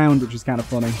from the ground, which is kind of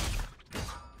funny.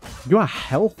 You are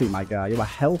healthy, my guy. You are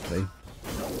healthy.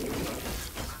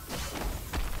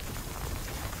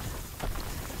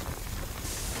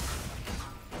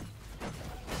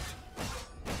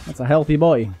 That's a healthy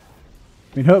boy.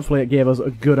 I mean, hopefully it gave us a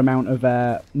good amount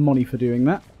of money for doing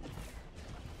that.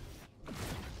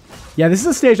 Yeah, this is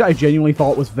a stage that I genuinely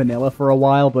thought was vanilla for a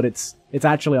while, but it's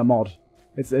actually a mod.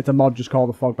 It's a mod just called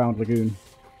the Fogbound Lagoon.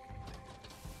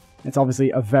 It's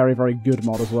obviously a very, very good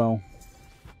mod as well.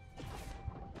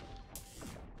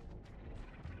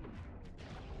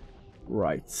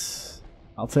 Right.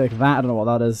 I'll take that. I don't know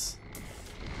what that is.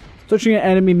 Touching an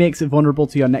enemy makes it vulnerable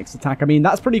to your next attack. I mean,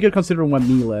 that's pretty good considering we're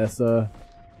melee, so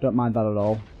don't mind that at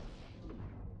all.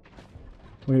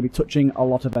 We're going to be touching a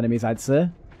lot of enemies, I'd say.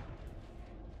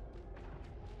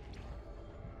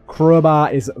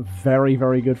 Crowbar is very,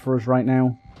 very good for us right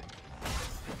now.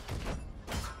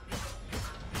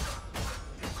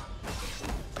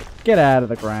 Get out of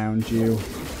the ground, you.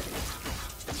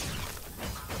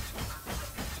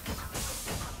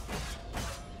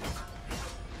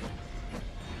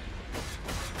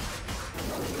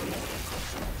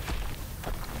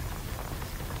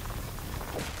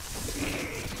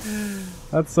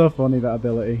 That's so funny, that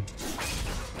ability.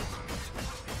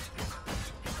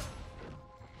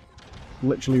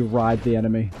 Literally ride the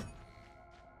enemy.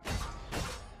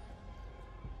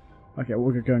 Okay,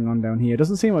 what's going on down here?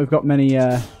 Doesn't seem like we've got many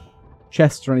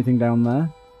chests or anything down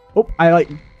there. Oh, I like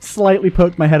slightly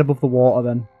poked my head above the water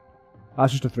then.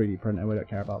 That's just a 3D printer, we don't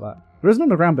care about that. There is an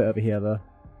underground bit over here though.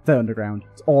 They're underground.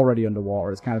 It's already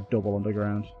underwater, it's kind of double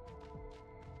underground.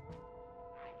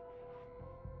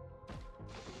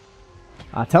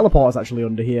 Our teleporter's actually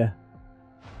under here.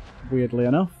 Weirdly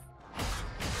enough.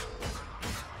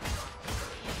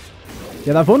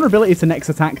 Yeah, that vulnerability to next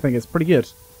attack thing is pretty good.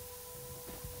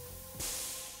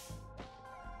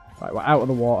 Right, we're out of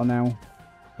the water now.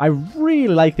 I really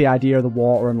like the idea of the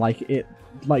water and like it,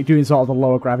 like doing sort of the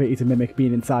lower gravity to mimic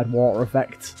being inside water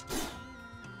effect.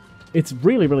 It's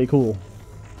really, really cool.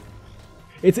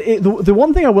 The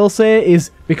one thing I will say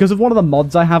is, because of one of the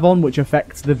mods I have on, which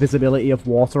affects the visibility of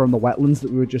water on the wetlands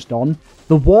that we were just on,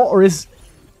 the water is...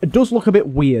 It does look a bit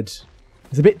weird.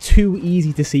 It's a bit too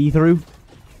easy to see through.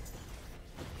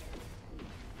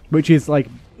 Which is, like,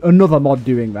 another mod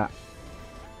doing that.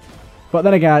 But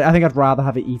then again, I think I'd rather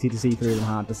have it easy to see through than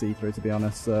hard to see through, to be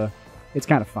honest. So, it's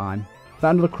kind of fine. Is that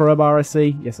another crowbar I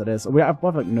see? Yes, it is. We have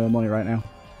like, no money right now.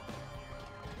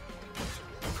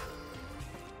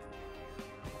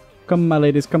 Come, my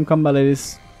ladies. Come, my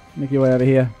ladies. Make your way over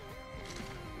here.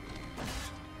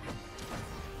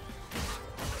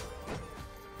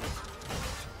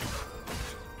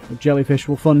 The jellyfish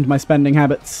will fund my spending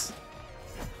habits.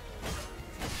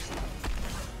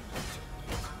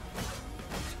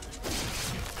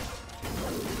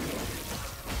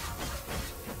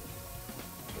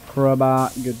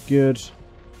 Crowbar. Good, good.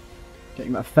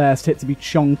 Getting that first hit to be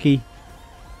chonky.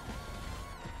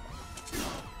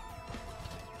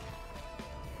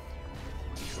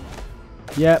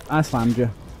 Yep, I slammed you.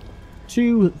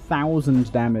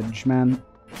 2,000 damage, man.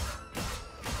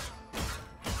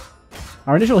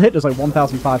 Our initial hit does like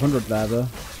 1,500 there, though.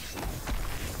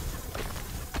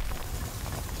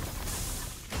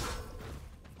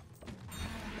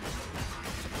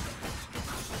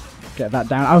 Get that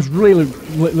down. I was really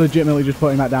legitimately just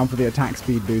putting that down for the attack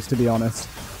speed boost, to be honest.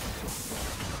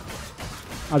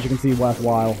 As you can see,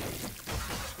 worthwhile.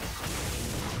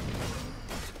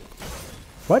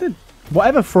 Why did...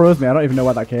 Whatever froze me, I don't even know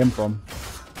where that came from.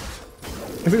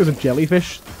 I think it was a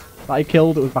jellyfish that I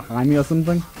killed. It was behind me or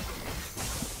something.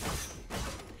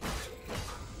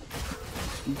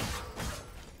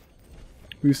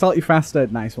 We were slightly faster.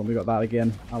 Nice one, we got that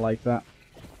again. I like that.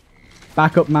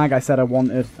 Backup mag I said I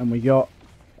wanted, and we got...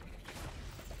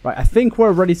 Right, I think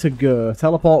we're ready to go.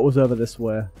 Teleport was over this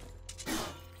way.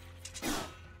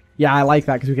 Yeah, I like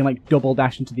that, because we can, like, double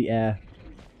dash into the air.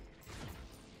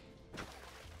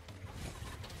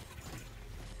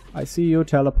 I see you,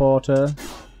 teleporter.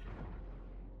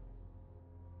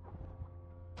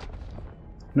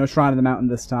 No Shrine of the Mountain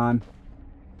this time.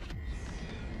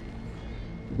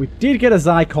 We did get a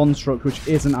Xi construct, which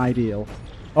isn't ideal.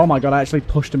 Oh my god, I actually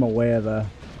pushed him away there. Do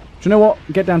you know what?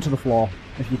 Get down to the floor,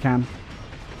 if you can.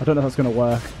 I don't know if that's going to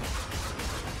work.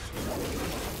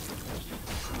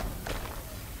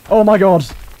 Oh my god!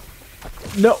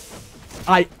 No!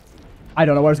 I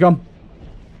don't know where it's gone.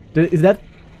 Is it dead?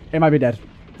 It might be dead.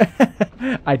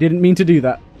 I didn't mean to do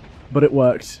that, but it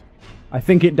worked. I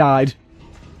think it died.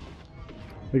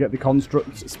 We get the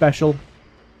construct special.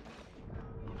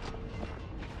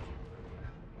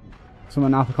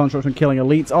 Summon alpha construct and killing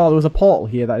elites. Oh, there was a portal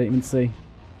here that I didn't even see.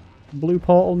 Blue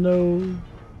portal, no.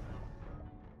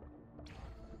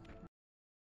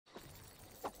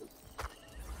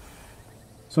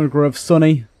 Sun Grove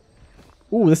Sunny.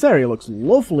 Ooh, this area looks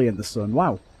lovely in the sun.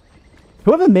 Wow.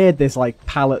 Whoever made this, like,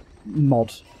 palette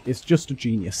mod is just a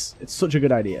genius. It's such a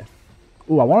good idea.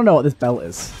 Ooh, I want to know what this belt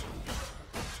is.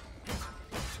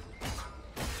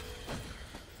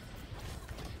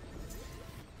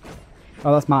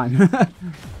 Oh, that's mine.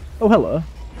 Oh, hello.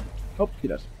 Oh, you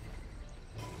did.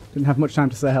 Didn't have much time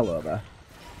to say hello there.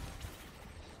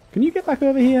 Can you get back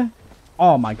over here?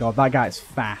 Oh my god, that guy's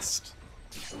fast.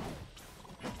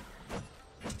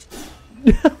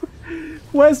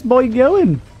 Where's boy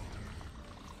going?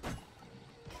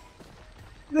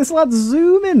 This lad's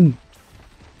zooming.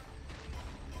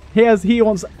 He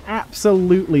wants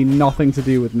absolutely nothing to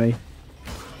do with me.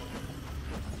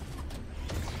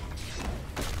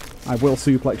 I will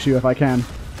suplex you if I can.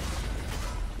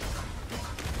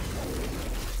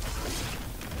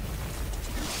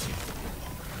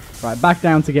 Right, back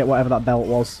down to get whatever that belt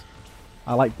was.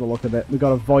 I like the look of it. We've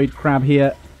got a void crab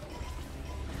here.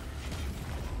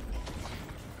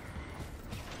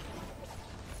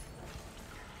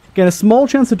 Get a small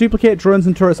chance to duplicate drones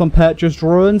and turrets on purchase.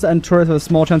 Drones and turrets have a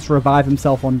small chance to revive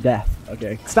himself on death.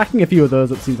 Okay, stacking a few of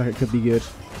those, it seems like it could be good.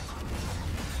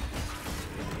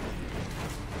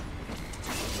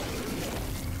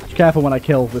 Be careful when I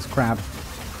kill this crab,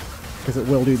 because it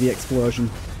will do the explosion.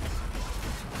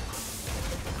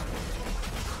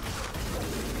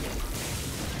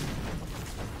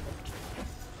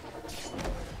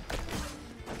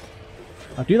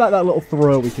 I do like that little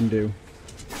throw we can do.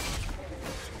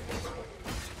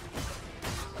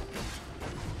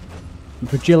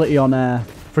 Fragility on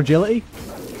fragility?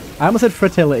 I almost said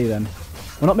fertility then.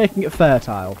 We're not making it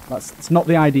fertile. That's not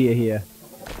the idea here.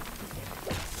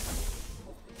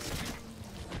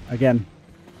 Again,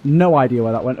 no idea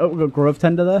where that went. Oh, we've got Grove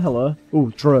Tender there. Hello.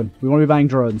 Ooh, drone. We want to be buying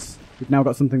drones. We've now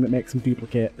got something that makes them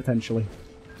duplicate, potentially.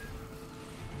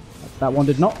 That one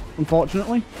did not,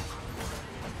 unfortunately.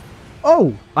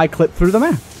 Oh! I clipped through the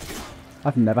map.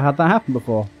 I've never had that happen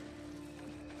before.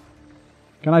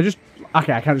 Can I just...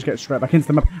 Okay, I can't just get straight back into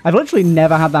the map. I've literally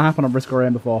never had that happen on Risk of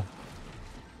Rain before.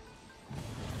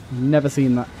 Never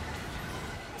seen that.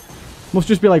 Must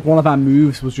just be like one of our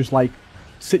moves was just like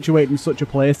situated in such a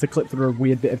place to clip through a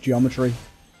weird bit of geometry.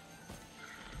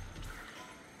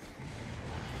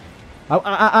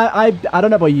 I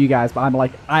don't know about you guys, but I'm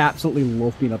like, I absolutely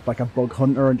love being like a bug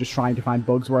hunter and just trying to find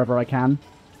bugs wherever I can.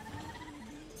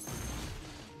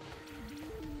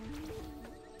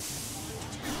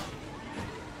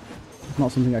 It's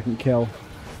not something I can kill.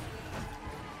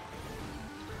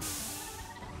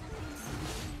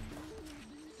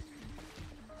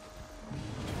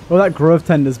 Oh, that Grove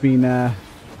Tender's been,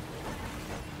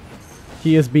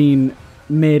 he has been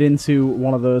made into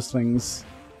one of those things.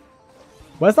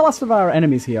 Where's the last of our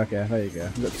enemies here? Okay, there you go.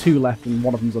 We've got 2 left and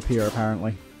one of them's up here,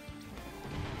 apparently.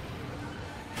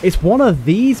 It's one of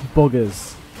these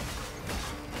buggers.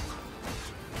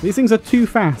 These things are too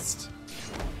fast.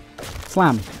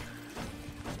 Slam.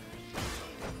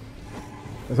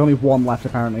 There's only 1 left,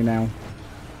 apparently, now.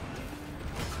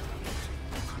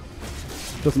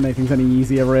 Doesn't make things any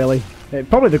easier, really.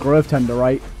 Probably the Grove Tender,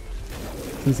 right?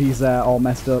 Since he's all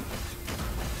messed up.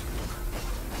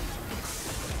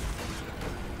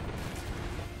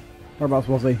 Whereabouts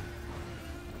was he?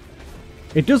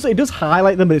 It does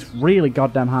highlight them, but it's really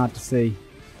goddamn hard to see.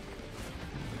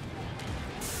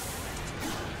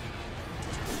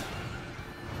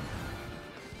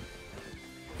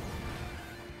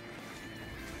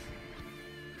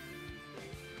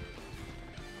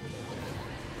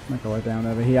 Make our way down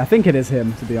over here. I think it is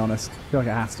him, to be honest. I feel like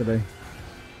it has to be.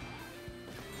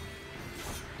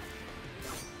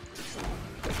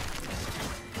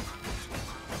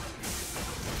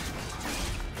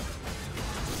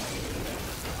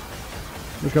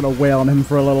 Just gonna wail on him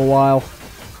for a little while.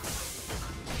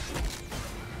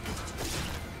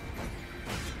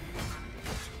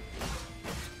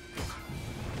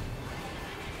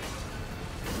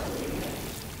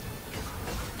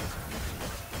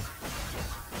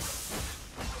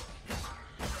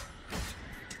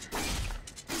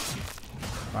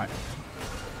 Right.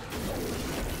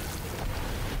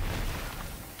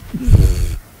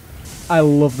 I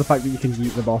love the fact that you can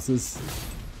yeet the bosses.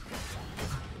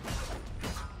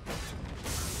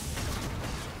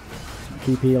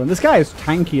 Keep healing. This guy is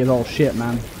tanky as all shit,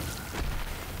 man.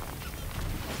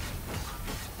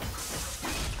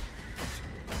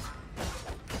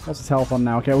 What's his health on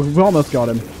now? Okay, we've almost got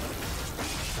him.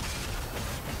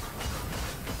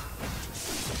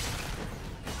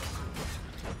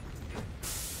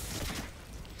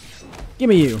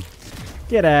 Gimme you.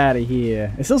 Get out of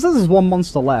here. It still says there's 1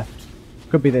 monster left.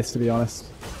 Could be this, to be honest.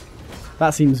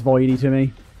 That seems voidy to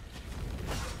me.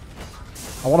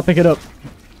 I want to pick it up.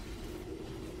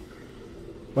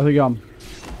 Where's it gone?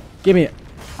 Give me it.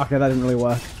 Okay, that didn't really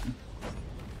work.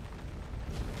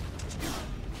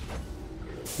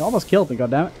 It almost killed me,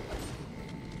 goddammit.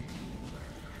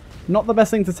 Not the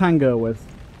best thing to tango with.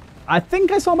 I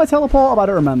think I saw my teleporter, but I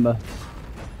don't remember.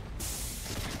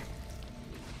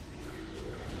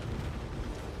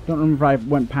 Don't remember if I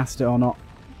went past it or not.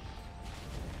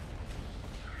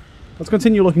 Let's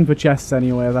continue looking for chests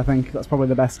anyways. I think that's probably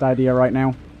the best idea right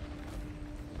now.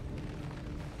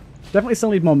 Definitely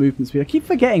still need more movement speed. I keep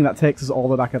forgetting that takes us all the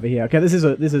way back over here. Okay, this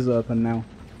is open now.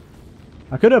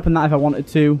 I could open that if I wanted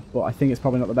to, but I think it's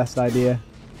probably not the best idea.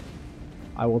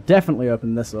 I will definitely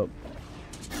open this up.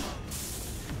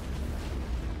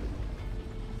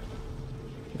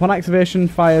 Upon activation,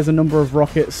 fires a number of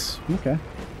rockets. Okay.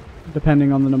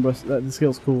 Depending on the number of the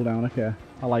skill's cooldown. Okay,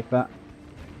 I like that.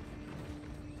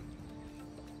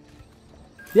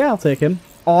 Yeah, I'll take him.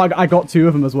 Oh, I got 2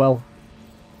 of them as well.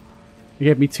 He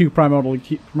gave me 2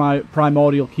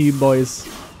 primordial cube boys.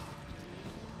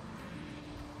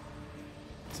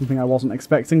 Something I wasn't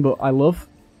expecting, but I love.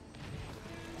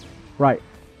 Right.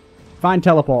 Find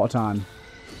teleporter time.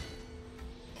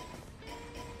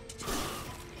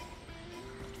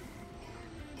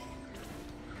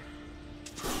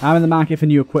 I'm in the market for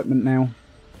new equipment now.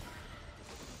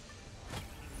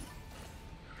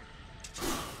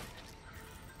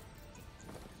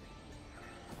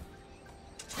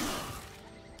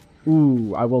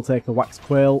 Ooh, I will take the wax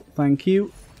quail, thank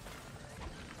you.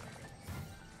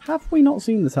 Have we not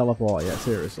seen the teleporter yet,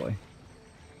 seriously?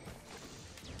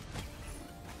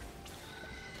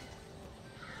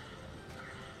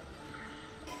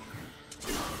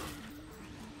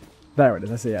 There it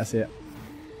is, I see it, I see it.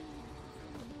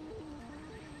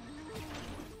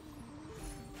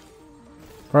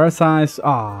 Prioritize.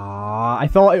 Ah, I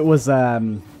thought it was. I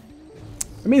mean,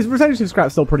 his retention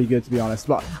scrap's still pretty good, to be honest,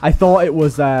 but I thought it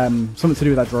was something to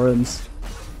do with our drones.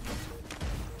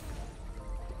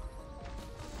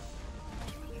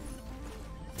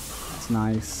 That's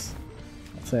nice.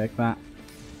 I'll take that.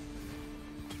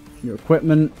 New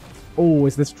equipment. Oh,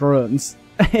 is this drones?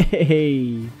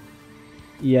 Hey.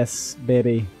 Yes,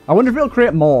 baby. I wonder if it'll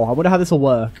create more. I wonder how this will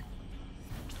work.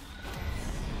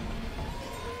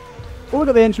 Oh, look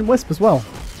at the Ancient Wisp as well.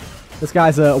 This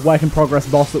guy's a work in progress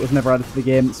boss that was never added to the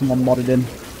game that someone modded in.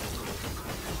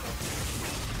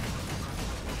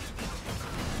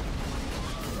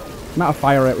 The amount of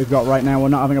fire rate we've got right now, we're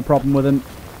not having a problem with him.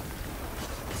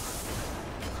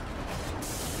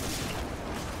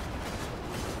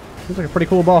 Seems like a pretty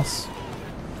cool boss.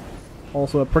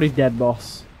 Also a pretty dead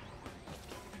boss.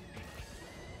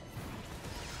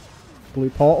 Blue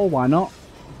portal, why not?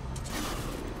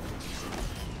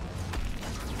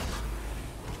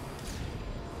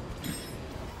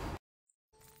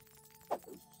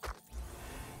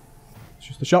 It's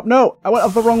just the shop. No! I went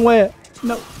off the wrong way!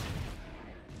 No!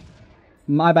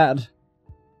 My bad.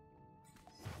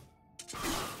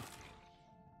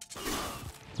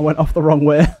 I went off the wrong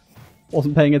way.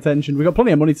 Wasn't paying attention. We've got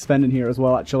plenty of money to spend in here as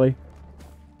well, actually.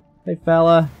 Hey,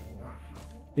 fella.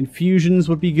 Infusions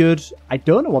would be good. I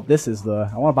don't know what this is, though.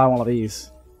 I want to buy one of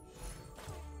these.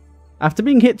 After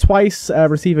being hit twice,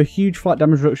 receive a huge flat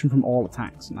damage reduction from all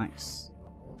attacks. Nice.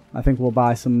 I think we'll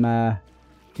buy some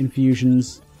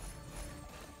infusions.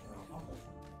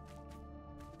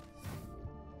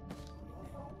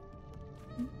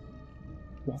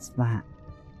 What's that?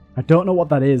 I don't know what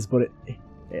that is, but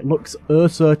it looks oh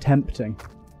so tempting.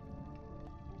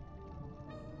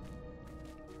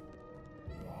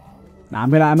 Nah,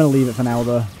 I'm gonna leave it for now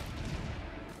though.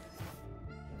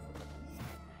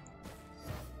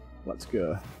 Let's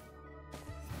go.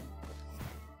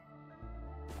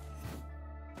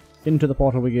 Into the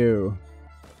portal we go.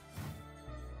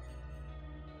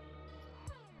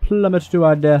 Plummet to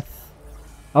our death.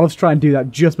 I love to try and do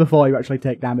that just before you actually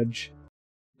take damage.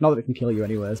 Not that it can kill you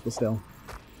anyways, but still.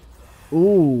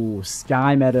 Ooh,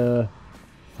 Sky Meadow.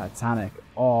 Titanic.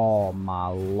 Oh my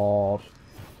lord.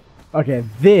 Okay,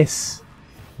 this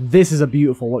is a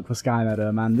beautiful look for Sky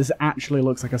Meadow, man. This actually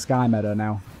looks like a Sky Meadow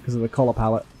now, because of the colour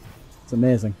palette. It's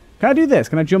amazing. Can I do this?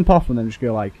 Can I jump off and then just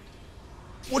go like...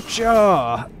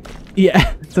 Whatcha?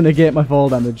 Yeah, to negate my fall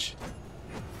damage.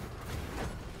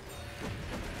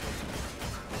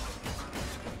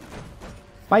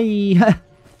 Bye!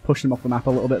 Push them off the map a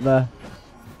little bit there.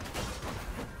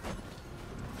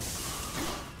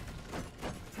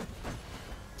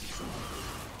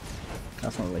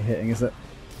 That's not really hitting, is it?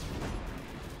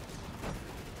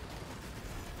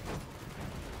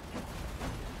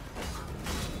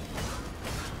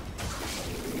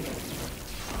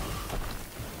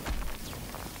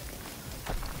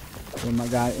 Run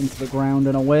that guy into the ground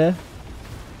and away.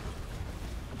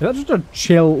 Is that just a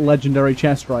chill legendary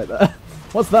chest right there?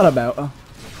 What's that about?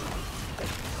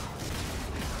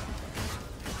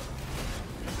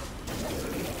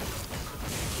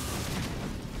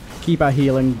 Keep our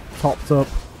healing topped up.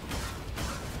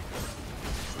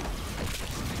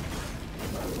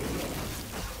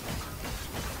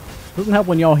 Doesn't help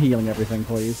when you're healing everything,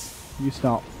 please. You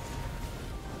stop.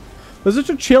 There's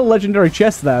such a chill legendary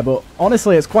chest there, but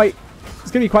honestly, it's going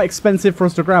to be quite expensive for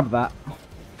us to grab that.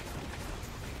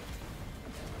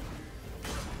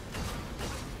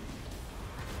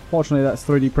 Fortunately, that's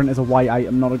 3D print is a white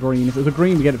item, not a green. If it was a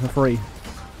green, we get it for free.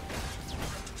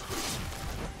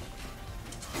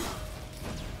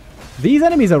 These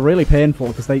enemies are really painful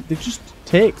because they just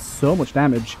take so much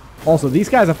damage. Also, these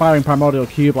guys are firing Primordial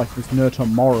Cube like there's no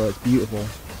tomorrow. It's beautiful.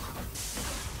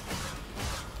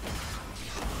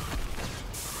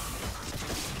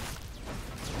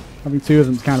 Having two of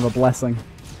them is kind of a blessing.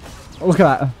 Oh, look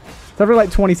at that. It's every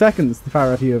like 20 seconds to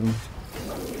fire a few of them.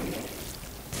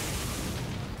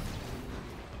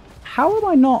 How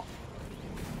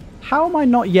am I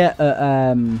not yet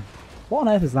at, what on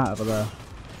earth is that over there?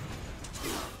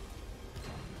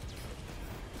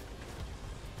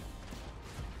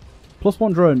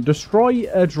 +1 drone. Destroy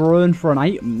a drone for an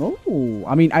item. Oh,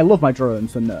 I mean, I love my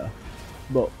drones, so no.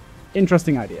 But,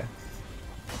 interesting idea.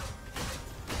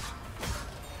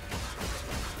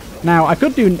 Now, I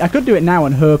could do it now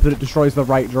and hope that it destroys the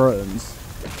right drones.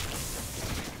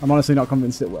 I'm honestly not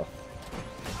convinced it will.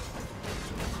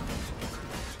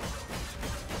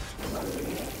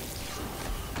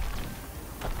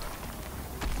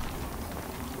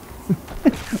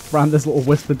 Ran this little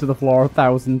whisper to the floor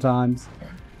 1,000 times.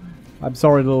 I'm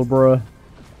sorry, little bro.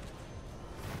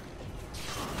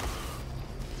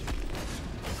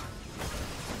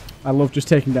 I love just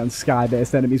taking down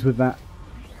sky-based enemies with that.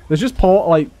 There's just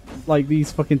like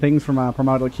these fucking things from our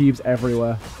Primordial Cubes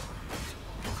everywhere.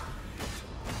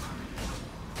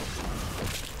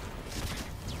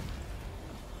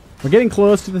 We're getting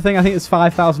close to the thing. I think it's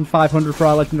 5,500 for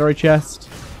our legendary chest.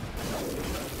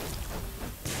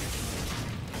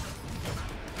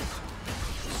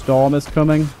 Storm is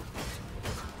coming.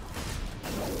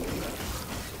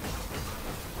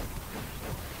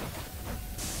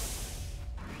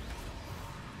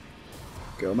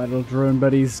 Go, my little drone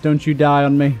buddies. Don't you die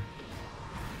on me.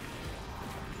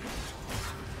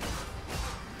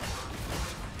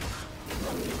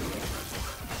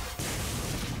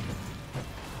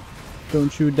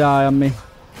 Don't you die on me.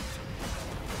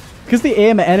 Because they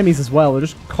aim at enemies as well, they're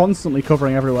just constantly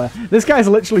covering everywhere. This guy's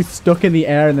literally stuck in the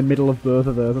air in the middle of both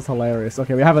of those. That's hilarious.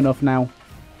 Okay, we have enough now.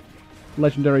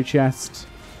 Legendary chest.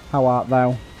 How art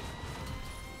thou?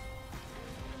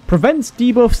 Prevents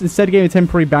debuffs, instead giving a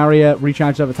temporary barrier,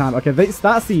 recharged over time. Okay,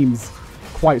 that seems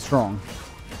quite strong.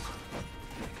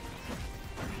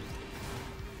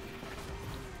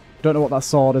 Don't know what that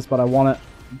sword is, but I want it.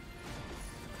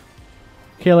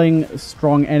 Killing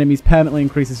strong enemies permanently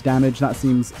increases damage. That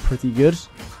seems pretty good.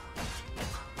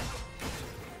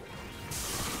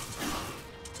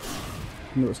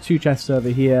 And there's 2 chests over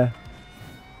here.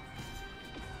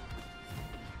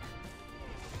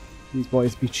 These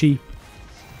boys be cheap.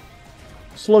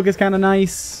 Slug is kind of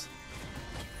nice.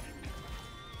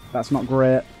 That's not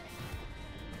great.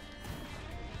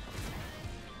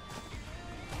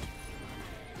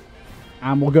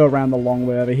 And we'll go around the long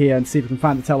way over here and see if we can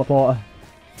find the teleporter.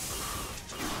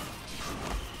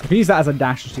 I can use that as a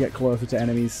dash just to get closer to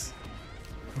enemies.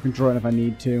 I can drone if I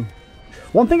need to.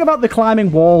 One thing about the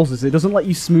climbing walls is it doesn't let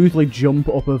you smoothly jump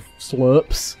up of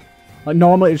slopes. Like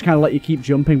normally it just kind of let you keep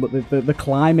jumping, but the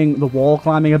climbing, the wall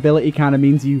climbing ability kind of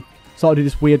means you sort of do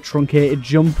this weird truncated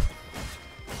jump.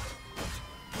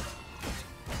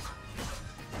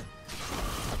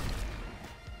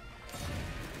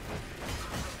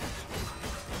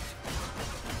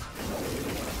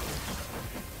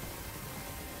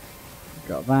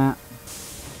 Got that.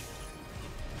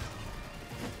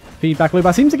 Feedback loop.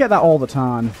 I seem to get that all the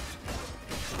time.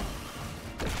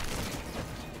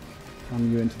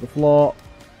 Ram you into the floor.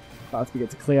 That's we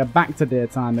get to clear. Back to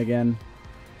daytime again.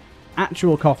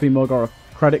 Actual coffee mug or a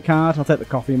credit card. I'll take the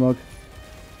coffee mug.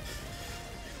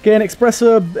 Gain express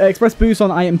boost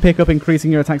on item pickup, increasing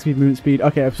your attack speed, movement speed.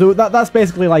 Okay, so that's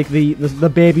basically like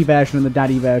the baby version and the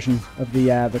daddy version of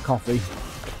the coffee.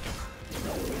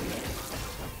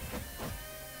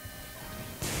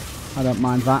 I don't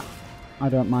mind that. I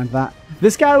don't mind that.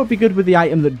 This guy would be good with the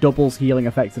item that doubles healing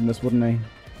effectiveness, wouldn't he?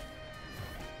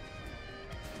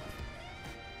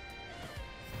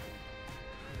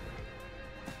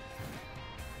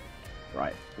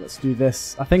 Right, let's do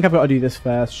this. I think I've got to do this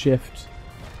first. Shift.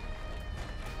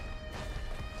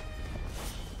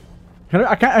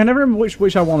 I never remember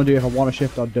which I want to do, if I want to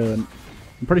shift or don't.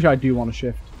 I'm pretty sure I do want to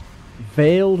shift.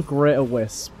 Veiled Greater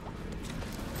Wisp.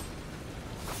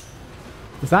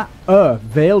 Is that?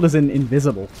 Veiled as in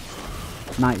invisible.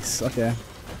 Nice, okay.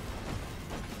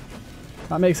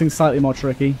 That makes things slightly more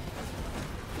tricky.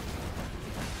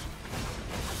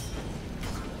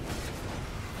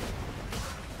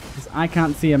 Because I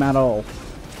can't see him at all.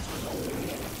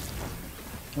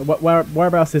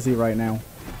 Whereabouts is he right now?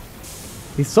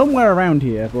 He's somewhere around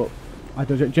here, but I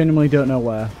genuinely don't know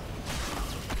where.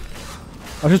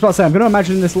 I was just about to say, I'm going to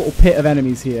imagine this little pit of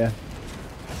enemies here.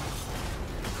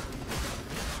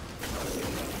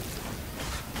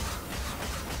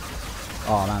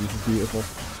 Oh man, this is beautiful.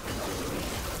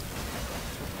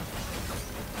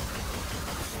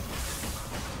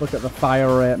 Look at the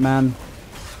fire rate, man.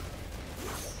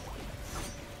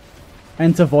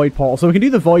 Enter void portal. So we can do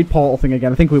the void portal thing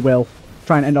again. I think we will.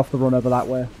 Try and end off the run over that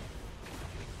way.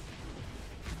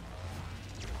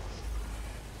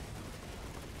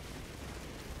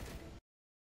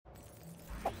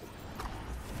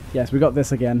 Yes, we got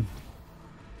this again.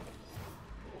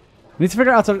 We need to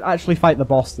figure out how to actually fight the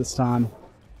boss this time.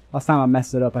 Last time I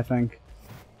messed it up, I think.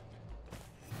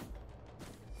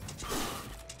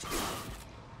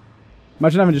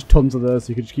 Imagine having just tons of those so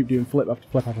you could just keep doing flip after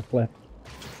flip after flip.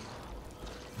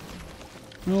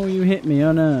 Oh, you hit me,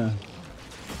 oh no.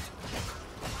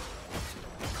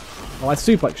 Well, I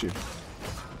suplex you.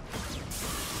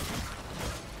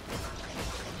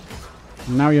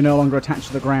 And now you're no longer attached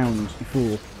to the ground, you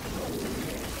fool.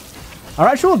 Our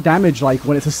actual damage, like,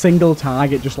 when it's a single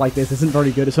target just like this, isn't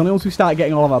very good. It's only once we start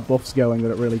getting all of our buffs going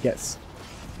that it really gets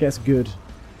good.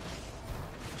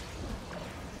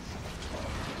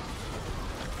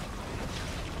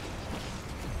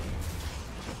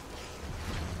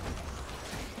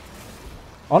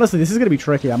 Honestly, this is going to be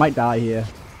tricky. I might die here.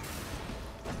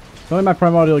 If only my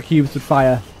primordial cubes would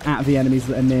fire at the enemies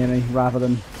that are near me, rather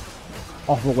than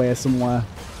off the way somewhere.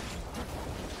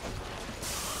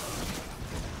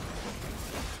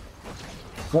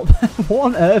 What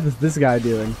on earth is this guy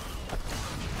doing?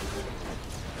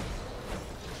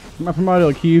 My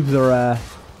primordial cubes are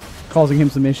causing him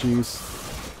some issues.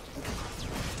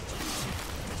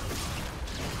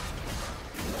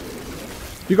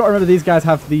 You've got to remember these guys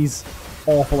have these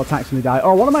awful attacks when they die.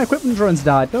 Oh, one of my equipment drones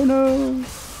died. Oh no!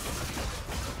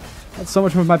 That's so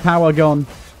much of my power gone.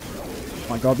 Oh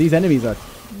my god, these enemies are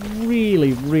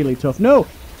really, really tough. No!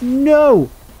 No!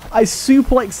 I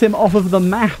suplex him off of the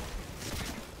map.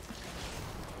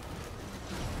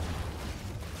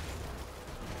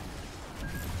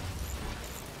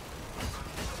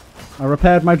 I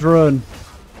repaired my drone.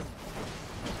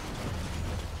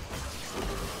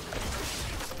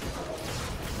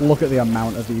 Look at the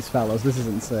amount of these fellas. This is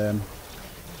insane.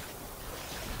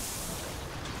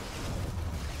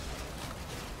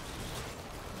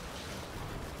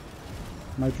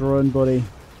 My drone buddy.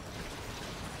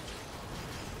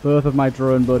 Both of my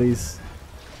drone buddies.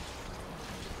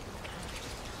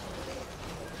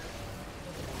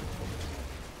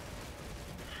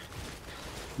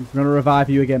 I'm going to revive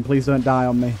you again. Please don't die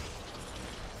on me.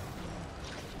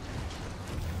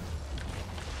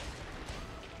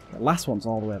 The last one's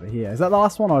all the way over here. Is that the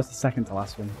last one or is it the second to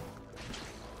last one?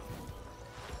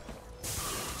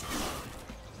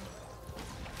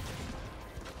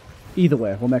 Either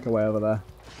way, we'll make our way over there.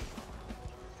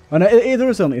 Oh no, there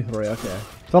is only 3, okay.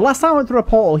 So last time I went through a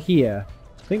portal here.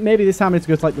 I think maybe this time I need to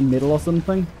go to like the middle or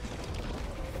something.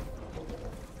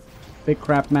 Big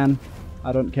crap, man.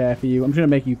 I don't care for you. I'm just gonna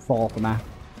make you fall off the map.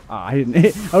 Ah, I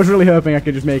didn't. I was really hoping I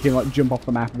could just make him like jump off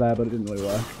the map there, but it didn't really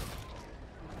work.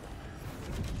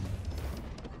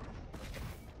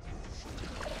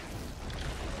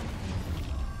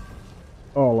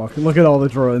 Oh look at all the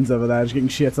drones over there just getting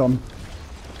shit on.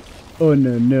 Oh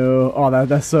no no. Oh,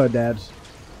 they're so dead.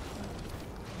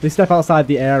 They step outside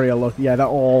the area, look, yeah, they're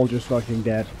all just fucking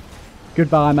dead.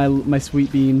 Goodbye, my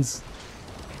sweet beans.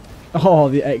 Oh,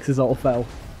 the X's all fell.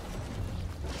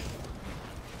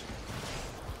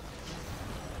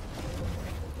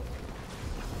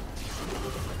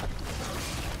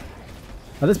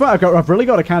 At this point, I've really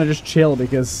got to kind of just chill,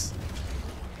 because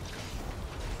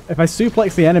if I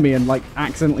suplex the enemy and like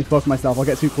accidentally fuck myself, I'll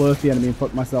get too close to the enemy and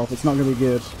fuck myself. It's not going to be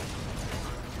good.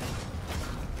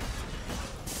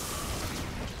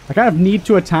 I kind of need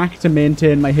to attack to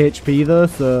maintain my HP though,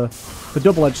 so it's a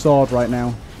double-edged sword right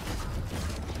now.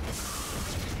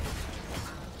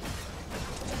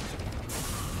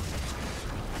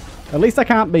 At least I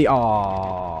can't be...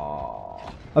 Aww.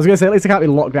 I was going to say, at least I can't be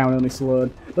locked down and only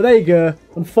slowed. But there you go.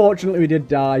 Unfortunately, we did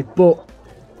die, but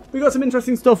we got some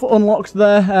interesting stuff unlocked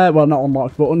there. Well, not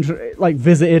unlocked, but like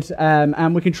visited.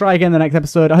 And we can try again in the next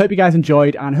episode. I hope you guys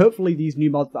enjoyed, and hopefully these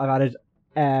new mods that I've added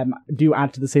do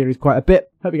add to the series quite a bit.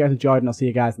 Hope you guys enjoyed, and I'll see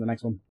you guys in the next one.